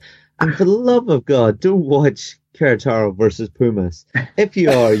watching it. And for the love of God, don't watch Querétaro versus Pumas. If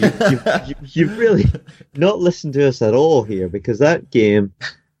you are, you've really not listened to us at all here, because that game,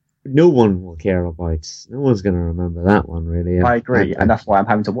 no one will care about. No one's going to remember that one, really. I agree, and that's why I'm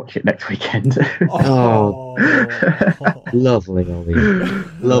having to watch it next weekend. Lovely, Ollie.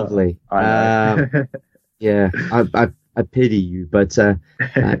 Lovely. Yeah, I pity you, but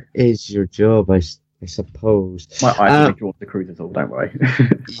that is your job, I suppose. My eyes make you want the Cruz Azul, don't worry.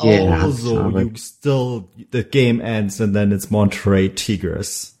 The game ends and then it's Monterrey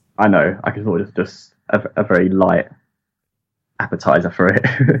Tigres. I know. I can thought it's just a very light appetizer for it.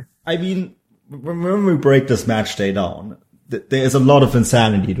 I mean, when we break this match day down, there's a lot of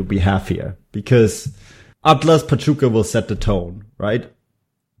insanity to be had here, because Atlas Pachuca will set the tone, right?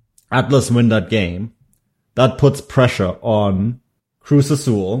 Atlas win that game. That puts pressure on Cruz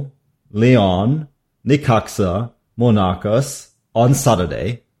Azul, Leon, Necaxa, Monarcas on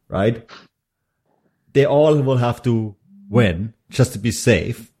Saturday, right? They all will have to win just to be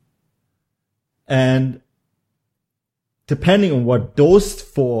safe. And depending on what those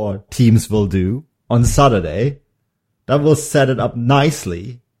 4 teams will do on Saturday, that will set it up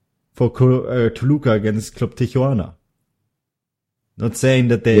nicely for Toluca against Club Tijuana. Not saying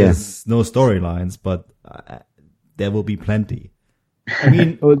that there's no storylines, but there will be plenty. I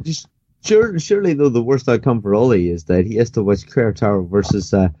mean, well, surely though the worst outcome for Ollie is that he has to watch Querétaro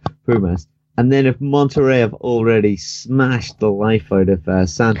versus Pumas, and then if Monterrey have already smashed the life out of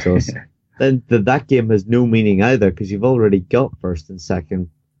Santos, then that game has no meaning either because you've already got first and second.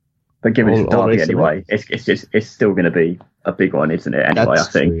 But given it's a derby anyway, it's still going to be a big one, isn't it? Anyway, That's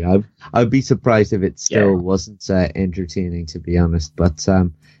I think. True. I'd be surprised if it still wasn't entertaining, to be honest. But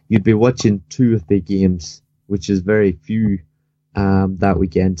you'd be watching 2 of the games, which is very few that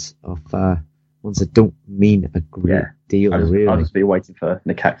weekend of ones that don't mean a great deal. I'll just be waiting for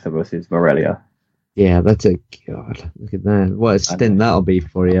Necaxa versus Morelia. Yeah, that's a God. Look at that. What a stint that'll be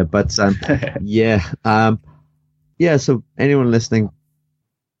for you. But So anyone listening,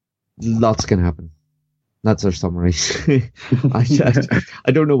 lots can happen. That's our summary.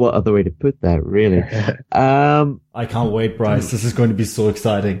 I don't know what other way to put that, really. I can't wait, Bryce. This is going to be so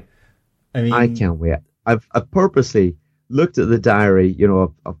exciting. I can't wait. I've purposely looked at the diary,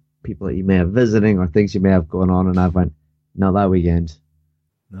 of people that you may have visiting or things you may have going on, and I've went, no, that weekend,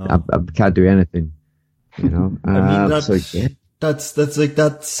 I can't do anything. That's like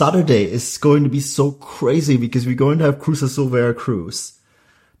that Saturday is going to be so crazy because we're going to have Cruz Azul Veracruz.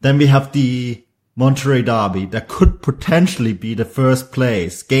 Then we have the Monterrey Derby that could potentially be the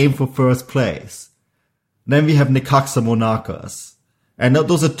game for first place. Then we have Necaxa Monarcas. And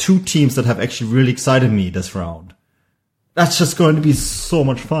those are 2 teams that have actually really excited me this round. That's just going to be so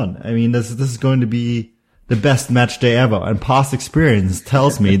much fun. I mean, this is going to be the best match day ever. And past experience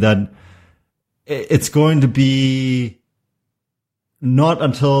tells me that it's going to be not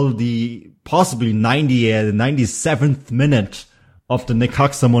until the possibly 97th minute of the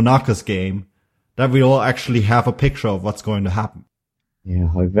Necaxa Monarcas game that we all actually have a picture of what's going to happen. Yeah,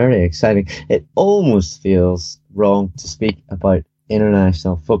 how very exciting. It almost feels wrong to speak about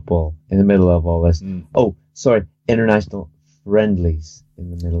international football in the middle of all this. Oh, sorry, international friendlies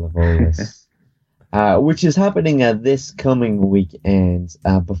in the middle of all this. Which is happening this coming weekend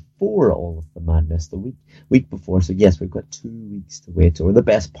before all of the madness, the week before. So yes, we've got 2 weeks to wait, or the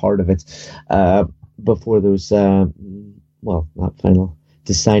best part of it, before those, not final,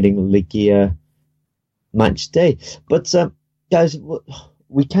 deciding Liga match day. But guys,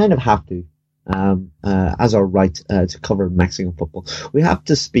 we kind of have to, as our right to cover Mexican football, we have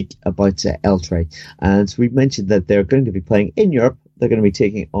to speak about Elche. And so we mentioned that they're going to be playing in Europe. They're going to be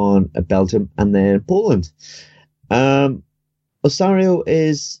taking on Belgium and then Poland. Osorio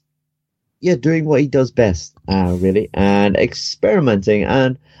is, doing what he does best, really, and experimenting.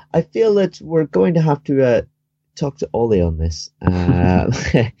 And I feel that we're going to have to talk to Ollie on this,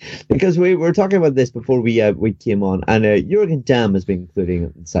 because we were talking about this before we came on, and Jurgen Damm has been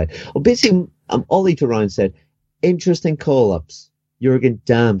including inside. Well, basically, Ollie Turan said, interesting call-ups. Jurgen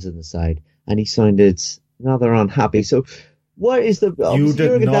Damm's in the side, and he sounded rather unhappy. So, what is the... You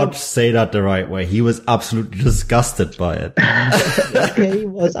did not say that the right way. He was absolutely disgusted by it. Okay, he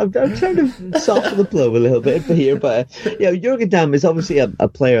was. I'm trying to soften the blow a little bit here, but Jurgen Damm is obviously a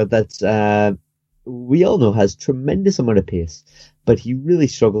player that we all know has tremendous amount of pace, but he really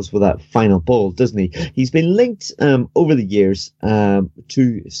struggles with that final ball, doesn't he? He's been linked over the years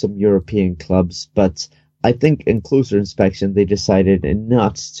to some European clubs, but I think in closer inspection they decided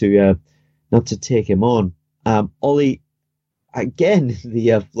not to take him on. Ollie, again,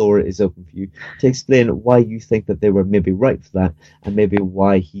 the floor is open for you to explain why you think that they were maybe right for that, and maybe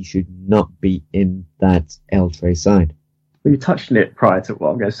why he should not be in that Elche side. Well, you touched on it prior to what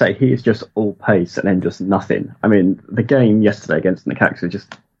I'm going to say. He is just all pace and then just nothing. I mean, the game yesterday against Necaxa,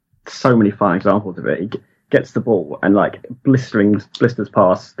 just so many fine examples of it. He gets the ball and blisters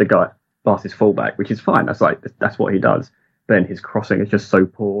past the guy, past his fullback, which is fine. That's what he does. Then his crossing is just so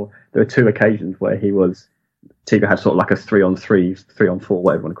poor. There were 2 occasions where Tigo had sort of like a 3-on-3, 3-on-4,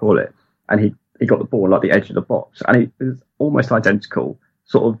 whatever you want to call it, and he got the ball like the edge of the box, and it was almost identical.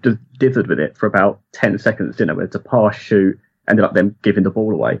 Sort of just dithered with it for about 10 seconds, didn't it? Where it's a pass, shoot, ended up them giving the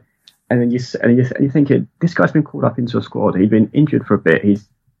ball away. And then you're thinking, this guy's been called up into a squad. He'd been injured for a bit. He's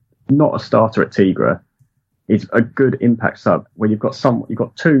not a starter at Tigre. He's a good impact sub. Where you've got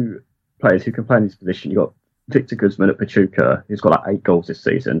 2 players who can play in this position. You've got Victor Guzman at Pachuca, who's got like 8 goals this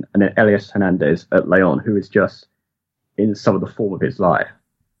season, and then Elias Hernandez at Leon, who is just in some of the form of his life.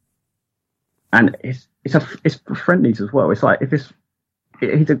 And it's for friendlies as well. It's like if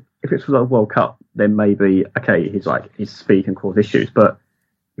it was a World Cup, then maybe his speed can cause issues. But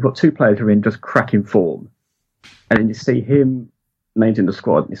you've got two players who are in just cracking form, and then you see him named in the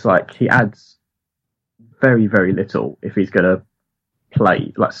squad. It's like he adds very, very little if he's going to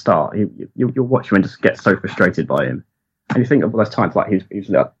play, like start. You'll watch him and just get so frustrated by him. And you think of those times like he was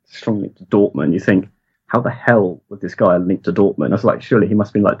like strongly linked to Dortmund. You think, how the hell was this guy linked to Dortmund? I was like, surely he must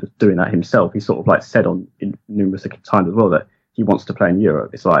have been like just doing that himself. He sort of like said in numerous times as well that he wants to play in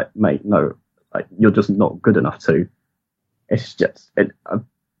Europe. It's like, mate, no, like you're just not good enough to. It's just a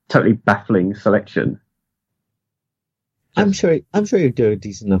totally baffling selection. I'm sure you'd do a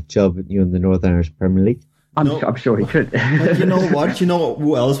decent enough job in the Northern Irish Premier League. I'm sure he could. But you know what? You know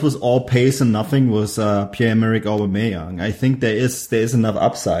who else was all pace and nothing was Pierre-Emerick Aubameyang. I think there is enough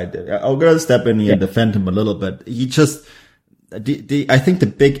upside. I'm gonna step in here and defend him a little bit. He just, I think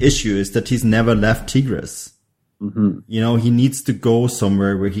the big issue is that he's never left Tigres. Mm-hmm. You know, he needs to go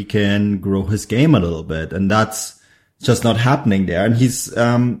somewhere where he can grow his game a little bit, and that's just not happening there. And he's,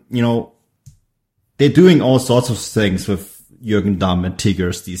 you know, they're doing all sorts of things with Jürgen Damm at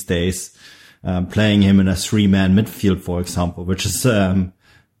Tigres these days. Playing him in a 3-man midfield, for example, which is,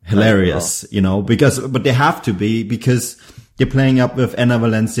 hilarious, you know, but they have to be because they're playing up with Enner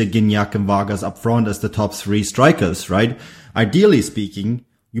Valencia, Gignac and Vargas up front as the top 3 strikers, right? Ideally speaking,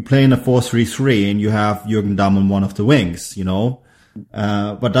 you play in a 4-3-3 and you have Jürgen Damm on one of the wings, you know,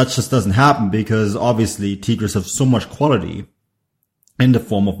 but that just doesn't happen because obviously Tigres have so much quality in the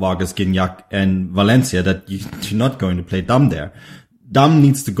form of Vargas, Gignac and Valencia that you're not going to play Damm there. Damm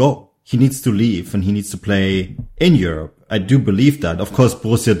needs to go. He needs to leave and he needs to play in Europe. I do believe that. Of course,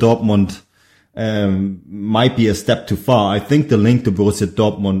 Borussia Dortmund might be a step too far. I think the link to Borussia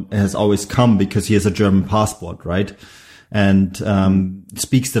Dortmund has always come because he has a German passport, right? And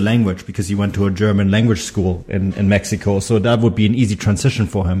speaks the language because he went to a German language school in Mexico. So that would be an easy transition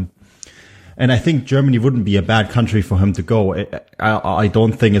for him. And I think Germany wouldn't be a bad country for him to go. I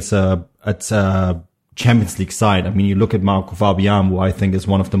don't think it's a Champions League side. I mean, you look at Marco Fabian, who I think is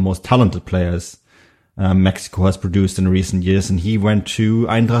one of the most talented players Mexico has produced in recent years, and he went to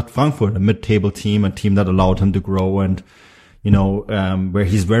Eintracht Frankfurt, a mid-table team, a team that allowed him to grow, and you know, where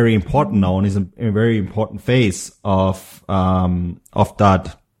he's very important now, and he's a very important phase of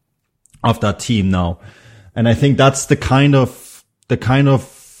that team now. And I think that's the kind of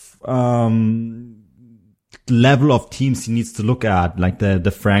level of teams he needs to look at, like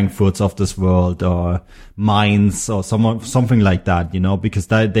the Frankfurts of this world or Mainz or something like that, you know, because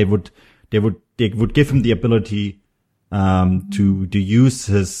they would give him the ability to use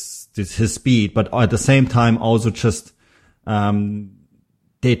his speed, but at the same time also just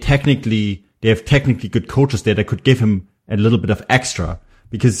they have technically good coaches there that could give him a little bit of extra,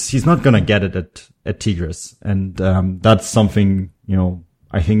 because he's not gonna get it at Tigres, and that's something, you know,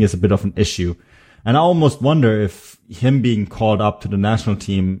 I think is a bit of an issue. And I almost wonder if him being called up to the national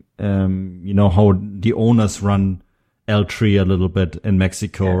team, you know, how the owners run L3 a little bit in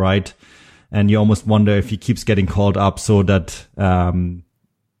Mexico, yeah. Right? And you almost wonder if he keeps getting called up so that, to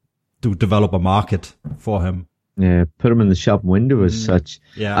develop a market for him. Yeah, put him in the shop window as such.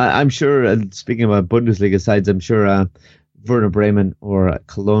 Yeah. I'm sure, speaking about Bundesliga sides, I'm sure Werder Bremen or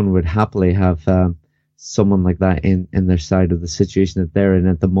Cologne would happily have someone like that in their side of the situation that they're in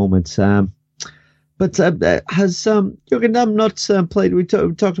at the moment. But has Jürgen Damm not played? We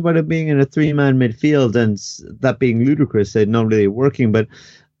talked about it being in a 3-man midfield and that being ludicrous, not really working. But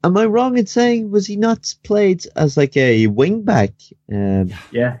am I wrong in saying, was he not played as like a wing back?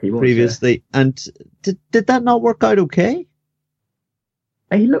 Yeah, he was previously. Yeah. And did that not work out okay?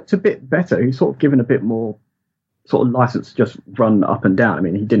 He looked a bit better. He was sort of given a bit more sort of license to just run up and down. I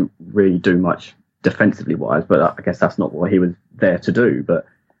mean, he didn't really do much defensively wise, but I guess that's not what he was there to do. But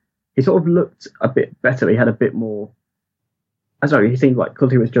he sort of looked a bit better. He had a bit more. I don't know. He seemed like,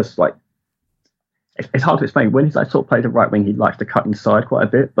 because he was just like. It's hard to explain. When he's like sort of plays a right wing, he likes to cut inside quite a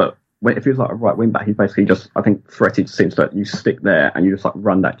bit. But if he was like a right wing back, he basically just, I think, threatened seems that you stick there and you just like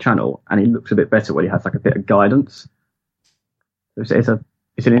run that channel. And he looks a bit better when he has like a bit of guidance. It's an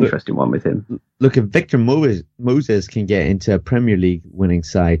interesting one with him. Look, if Victor Moses can get into a Premier League winning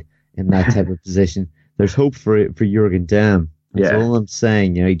side in that type of position, there's hope for Jürgen Damm. That's all I'm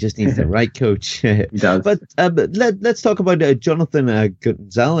saying. You know, he just needs the right coach. He does. But let's talk about Jonathan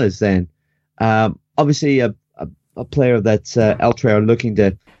Gonzalez then. Obviously, a player that Elche are looking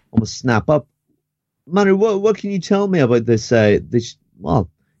to almost snap up. Manu, what can you tell me about this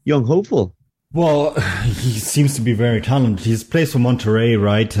young hopeful? Well, he seems to be very talented. He's plays for Monterrey,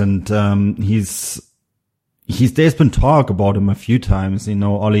 right? And there's been talk about him a few times. You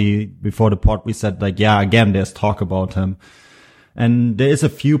know, Ollie, before the pod, we said like, yeah, again, there's talk about him. And there is a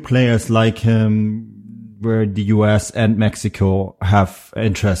few players like him where the US and Mexico have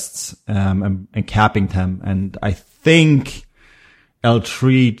interests in capping them. And I think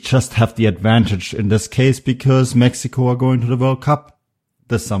L3 just have the advantage in this case because Mexico are going to the World Cup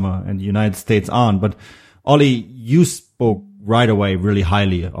this summer and the United States aren't. But Ollie, you spoke right away really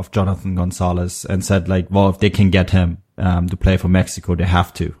highly of Jonathan Gonzalez and said, like, well, if they can get him to play for Mexico, they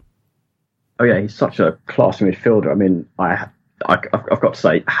have to. Oh yeah, he's such a class midfielder. I mean, I've got to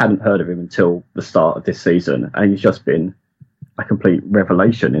say, I hadn't heard of him until the start of this season, and he's just been a complete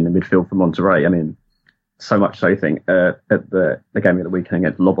revelation in the midfield for Monterrey. I mean, so much so, I think, at the game of the weekend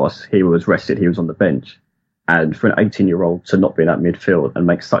against Lobos, he was rested, he was on the bench, and for an 18-year-old to not be in that midfield and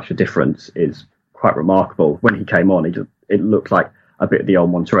make such a difference is quite remarkable. When he came on, it looked like a bit of the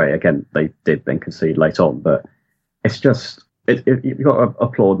old Monterrey. Again, they did then concede late on, but it's just, you've got to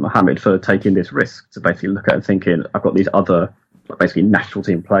applaud Mohamed for taking this risk to basically look at it and thinking, I've got these other basically national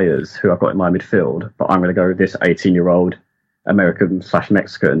team players who I've got in my midfield, but I'm going to go with this 18-year-old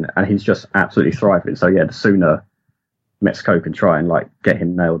American/Mexican, and he's just absolutely thriving. So yeah, the sooner Mexico can try and get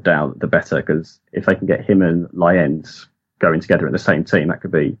him nailed down, the better, because if they can get him and Lyons going together in the same team, that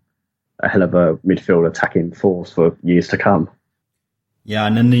could be a hell of a midfield attacking force for years to come. Yeah,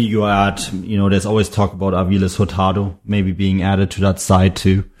 and then you add, there's always talk about Aviles Hurtado maybe being added to that side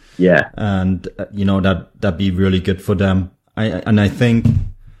too. Yeah. And, that'd be really good for them. I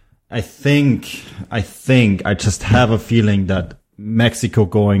just have a feeling that Mexico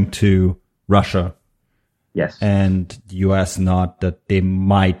going to Russia. Yes. And the US not, that they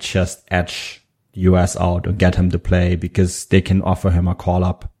might just edge the US out and get him to play because they can offer him a call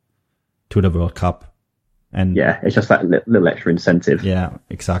up to the World Cup. And yeah, it's just that little extra incentive. Yeah,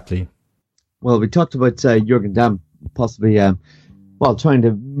 exactly. Well, we talked about Jürgen Damm possibly, trying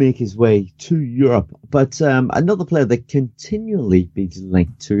to make his way to Europe. But another player that continually be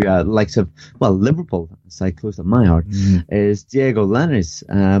linked to likes of, Liverpool, a side close to my heart, is Diego Lainez,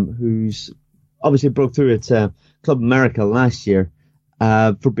 who's obviously broke through at Club America last year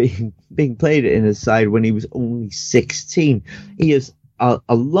for being played in his side when he was only 16. He has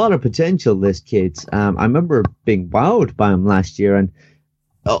a lot of potential, this kid. I remember being wowed by him last year and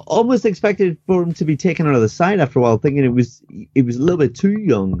almost expected for him to be taken out of the side after a while, thinking it was a little bit too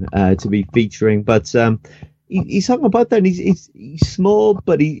young to be featuring. But he's talking about that. And he's small,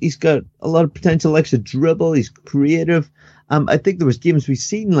 but he's got a lot of potential, extra dribble. He's creative. I think there was games we've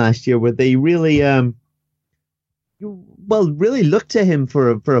seen last year where they really, really looked to him for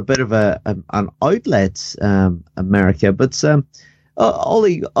a bit of an outlet, America. But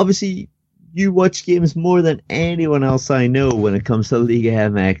Ollie, obviously, you watch games more than anyone else I know when it comes to Liga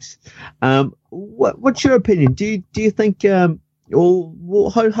MX. What's your opinion? Do you think, how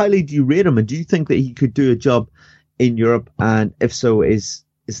highly do you rate him? And do you think that he could do a job in Europe? And if so, is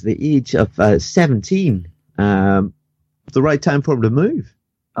the age of 17 the right time for him to move?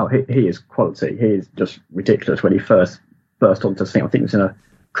 Oh, he is quality. He is just ridiculous. When he first burst onto the scene, I think it was in a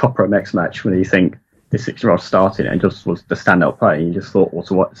Copa MX match when you think this 6-year-old started and just was the standout player. You just thought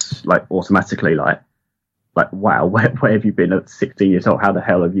automatically, wow, where have you been at 16 years old? How the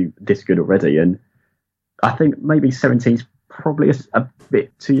hell have you this good already? And I think maybe 17 is probably a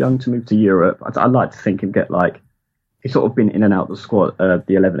bit too young to move to Europe. I'd like to think him get he's sort of been in and out of the squad, the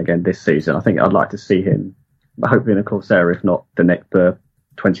 11 again this season. I think I'd like to see him, hopefully in a Corsair, if not the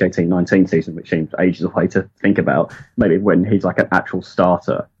 2018-19 season, which seems ages away to think about. Maybe when he's an actual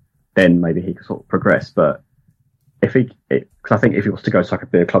starter, then maybe he could sort of progress. But because I think if he was to go to a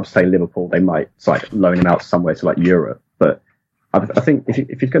bigger club, say Liverpool, they might loan him out somewhere to Europe. But I think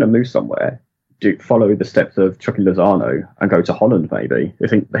if he's going to move somewhere, do follow the steps of Chucky Lozano and go to Holland. Maybe I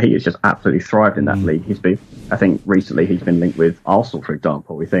think he has just absolutely thrived in that league. I think recently he's been linked with Arsenal, for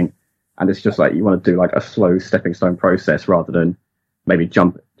example. We think, and it's just you want to do a slow stepping stone process rather than maybe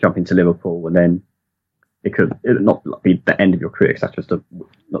jump into Liverpool and then it not be the end of your career, because that's just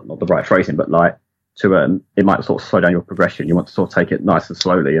not the right phrasing, but it might sort of slow down your progression. You want to sort of take it nice and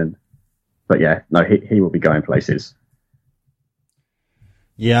slowly, but yeah, no, he will be going places.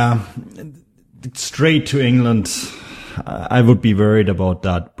 Yeah, straight to England. I would be worried about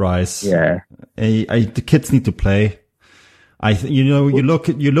that, Bryce. Yeah, the kids need to play. You look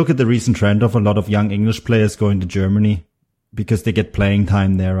at the recent trend of a lot of young English players going to Germany, because they get playing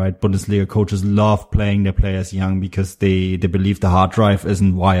time there, right? Bundesliga coaches love playing their players young because they believe the hard drive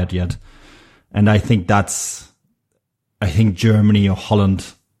isn't wired yet. And I think Germany or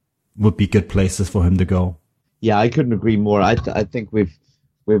Holland would be good places for him to go. Yeah, I couldn't agree more. I think we've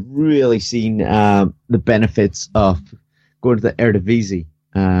really seen the benefits of going to the Eredivisie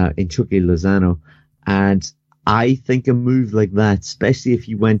in Chucky Lozano. And I think a move like that, especially if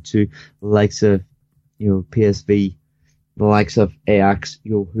you went to the likes of PSV, the likes of Ajax,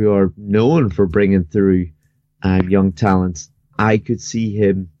 who are known for bringing through young talents. I could see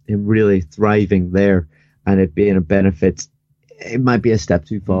him really thriving there, and it being a benefit. It might be a step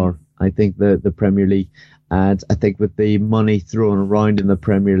too far. I think the Premier League, and I think with the money thrown around in the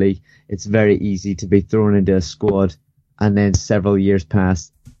Premier League, it's very easy to be thrown into a squad, and then several years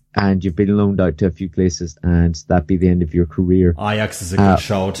pass, and you've been loaned out to a few places, and that be the end of your career. Ajax is a good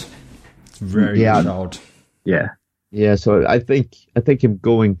shout. It's very good shout. Yeah. Yeah, so I think him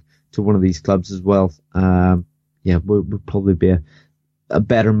going to one of these clubs as well, would probably be a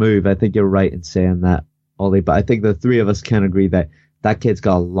better move. I think you're right in saying that, Ollie, but I think the three of us can agree that kid's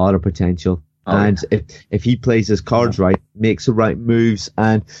got a lot of potential. If he plays his cards right, makes the right moves,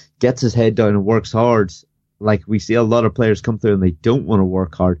 and gets his head down and works hard, like we see a lot of players come through and they don't want to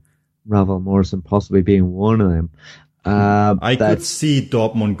work hard, Ravel Morrison possibly being one of them. I could see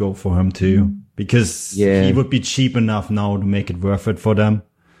Dortmund go for him too, because he would be cheap enough now to make it worth it for them.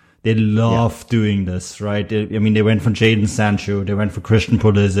 They love doing this, right? They went for Jadon Sancho, they went for Christian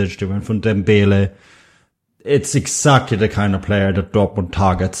Pulisic, they went for Dembele. It's exactly the kind of player that Dortmund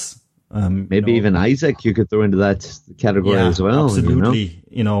targets. Maybe even Isaac you could throw into that category as well. Absolutely.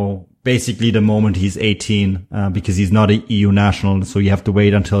 Basically the moment he's 18, because he's not an EU national, so you have to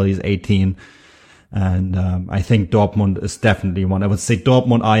wait until he's 18. And I think Dortmund is definitely one. I would say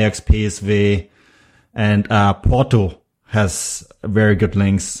Dortmund, Ajax, PSV, and Porto has very good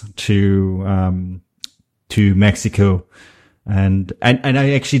links to Mexico. And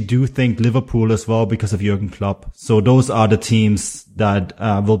I actually do think Liverpool as well, because of Jurgen Klopp. So those are the teams that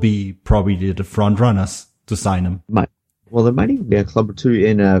will be probably the front runners to sign him. Well, there might even be a club or two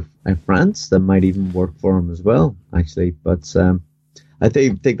in France that might even work for him as well, actually. But I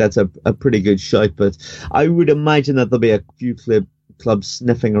think that's a pretty good shout. But I would imagine that there'll be a few clubs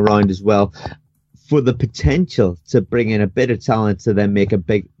sniffing around as well for the potential to bring in a bit of talent to then make a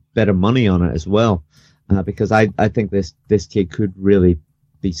bit of money on it as well. Because I think this kid could really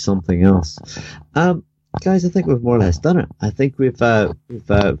be something else. Guys, I think we've more or less done it. I think we've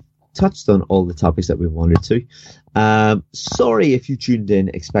touched on all the topics that we wanted to. Sorry if you tuned in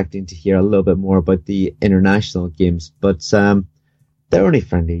expecting to hear a little bit more about the international games, but they're only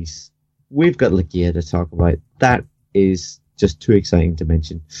friendlies. We've got Ligia to talk about. That is just too exciting to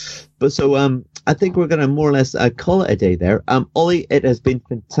mention. But so I think we're going to more or less call it a day there. Ollie, it has been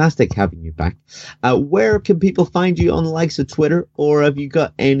fantastic having you back. Where can people find you on the likes of Twitter, or have you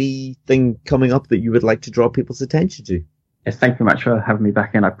got anything coming up that you would like to draw people's attention to? Yes, thank you very much for having me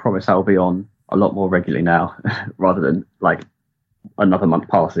back in. I promise I'll be on a lot more regularly now, rather than like another month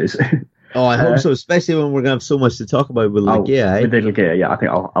passes. Oh, I hope so, especially when we're going to have so much to talk about with Ligia. With the Ligia, yeah, I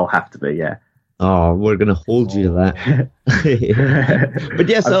think I'll have to be, yeah. Oh, we're going to hold you to that. But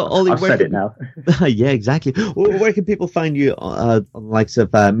yes, Ollie, I've said it now. Yeah, exactly. Where can people find you on the likes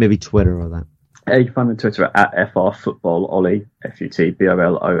of maybe Twitter or that? You can find me on Twitter at FRFootball, Ollie,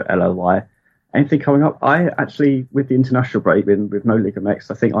 FUTBOLOLLY. Anything coming up? I actually, with the international break, with no Liga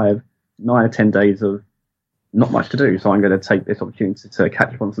MX, I think I have 9 or 10 days of not much to do. So I'm going to take this opportunity to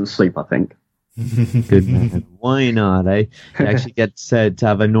catch up on some sleep, I think. Good man. Why not, eh? You actually get to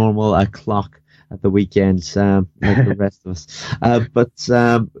have a normal clock at the weekends, like the rest of us. But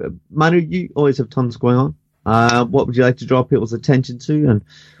Manu, you always have tons going on. What would you like to draw people's attention to, and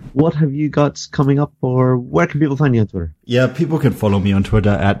what have you got coming up, or where can people find you on Twitter? Yeah, people can follow me on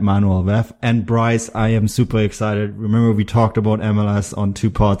Twitter at ManuelVef. And Bryce, I am super excited. Remember, we talked about MLS on 2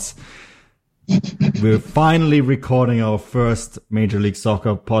 Pods. We're finally recording our first Major League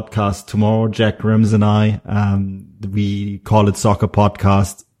Soccer podcast tomorrow. Jack Grims and I, we call it Soccer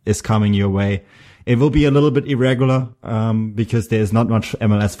Podcast, is coming your way. It will be a little bit irregular, because there's not much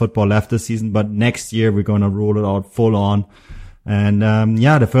MLS football left this season, but next year we're going to roll it out full on. And,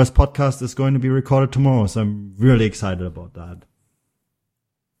 the first podcast is going to be recorded tomorrow. So I'm really excited about that.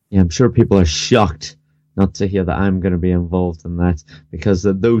 Yeah, I'm sure people are shocked not to hear that I'm going to be involved in that, because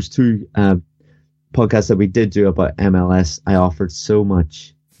those 2, podcasts that we did do about MLS, I offered so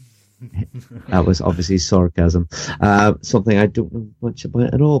much. That was obviously sarcasm. Something I don't know much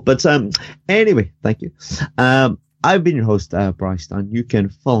about at all. But anyway, thank you. I've been your host, Bryce Dunn. You can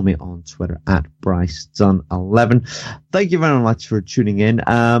follow me on Twitter at BryceDunn11. Thank you very much for tuning in.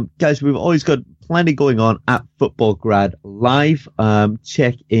 Guys, we've always got plenty going on at Football Grad Live.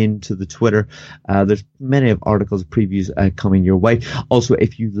 Check into the Twitter. There's many of articles, previews coming your way. Also,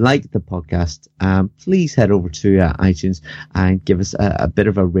 if you like the podcast, please head over to iTunes and give us a bit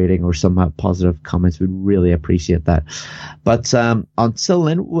of a rating or some positive comments. We'd really appreciate that. But until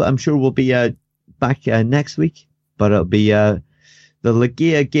then, I'm sure we'll be back next week. But it'll be the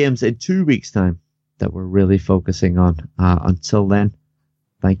Ligia games in 2 weeks' time. that we're really focusing on. Until then,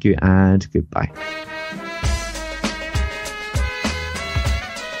 thank you and goodbye.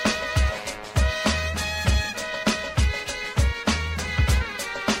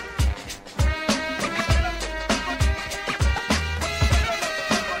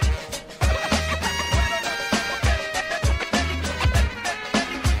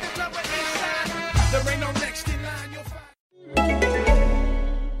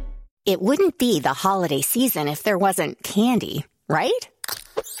 It wouldn't be the holiday season if there wasn't candy, right?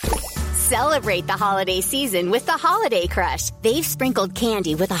 Celebrate the holiday season with the Holiday Crush. They've sprinkled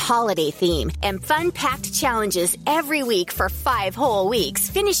candy with a holiday theme and fun-packed challenges every week for 5 whole weeks,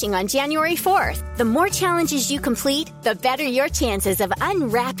 finishing on January 4th. The more challenges you complete, the better your chances of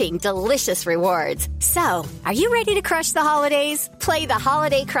unwrapping delicious rewards. So, are you ready to crush the holidays? Play the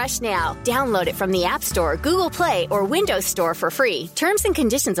Holiday Crush now. Download it from the App Store, Google Play, or Windows Store for free. Terms and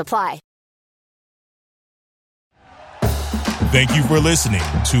conditions apply. Thank you for listening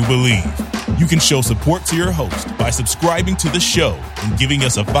to Believe. You can show support to your host by subscribing to the show and giving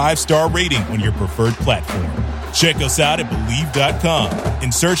us a 5-star rating on your preferred platform. Check us out at Believe.com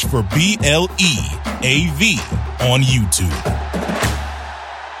and search for BLEAV on YouTube.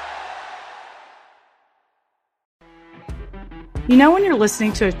 You know when you're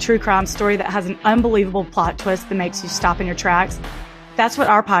listening to a true crime story that has an unbelievable plot twist that makes you stop in your tracks? That's what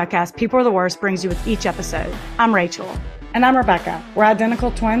our podcast, People Are the Worst, brings you with each episode. I'm Rachel. And I'm Rebecca. We're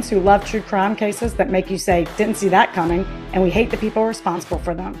identical twins who love true crime cases that make you say, didn't see that coming, and we hate the people responsible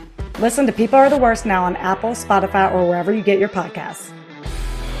for them. Listen to People Are the Worst now on Apple, Spotify, or wherever you get your podcasts.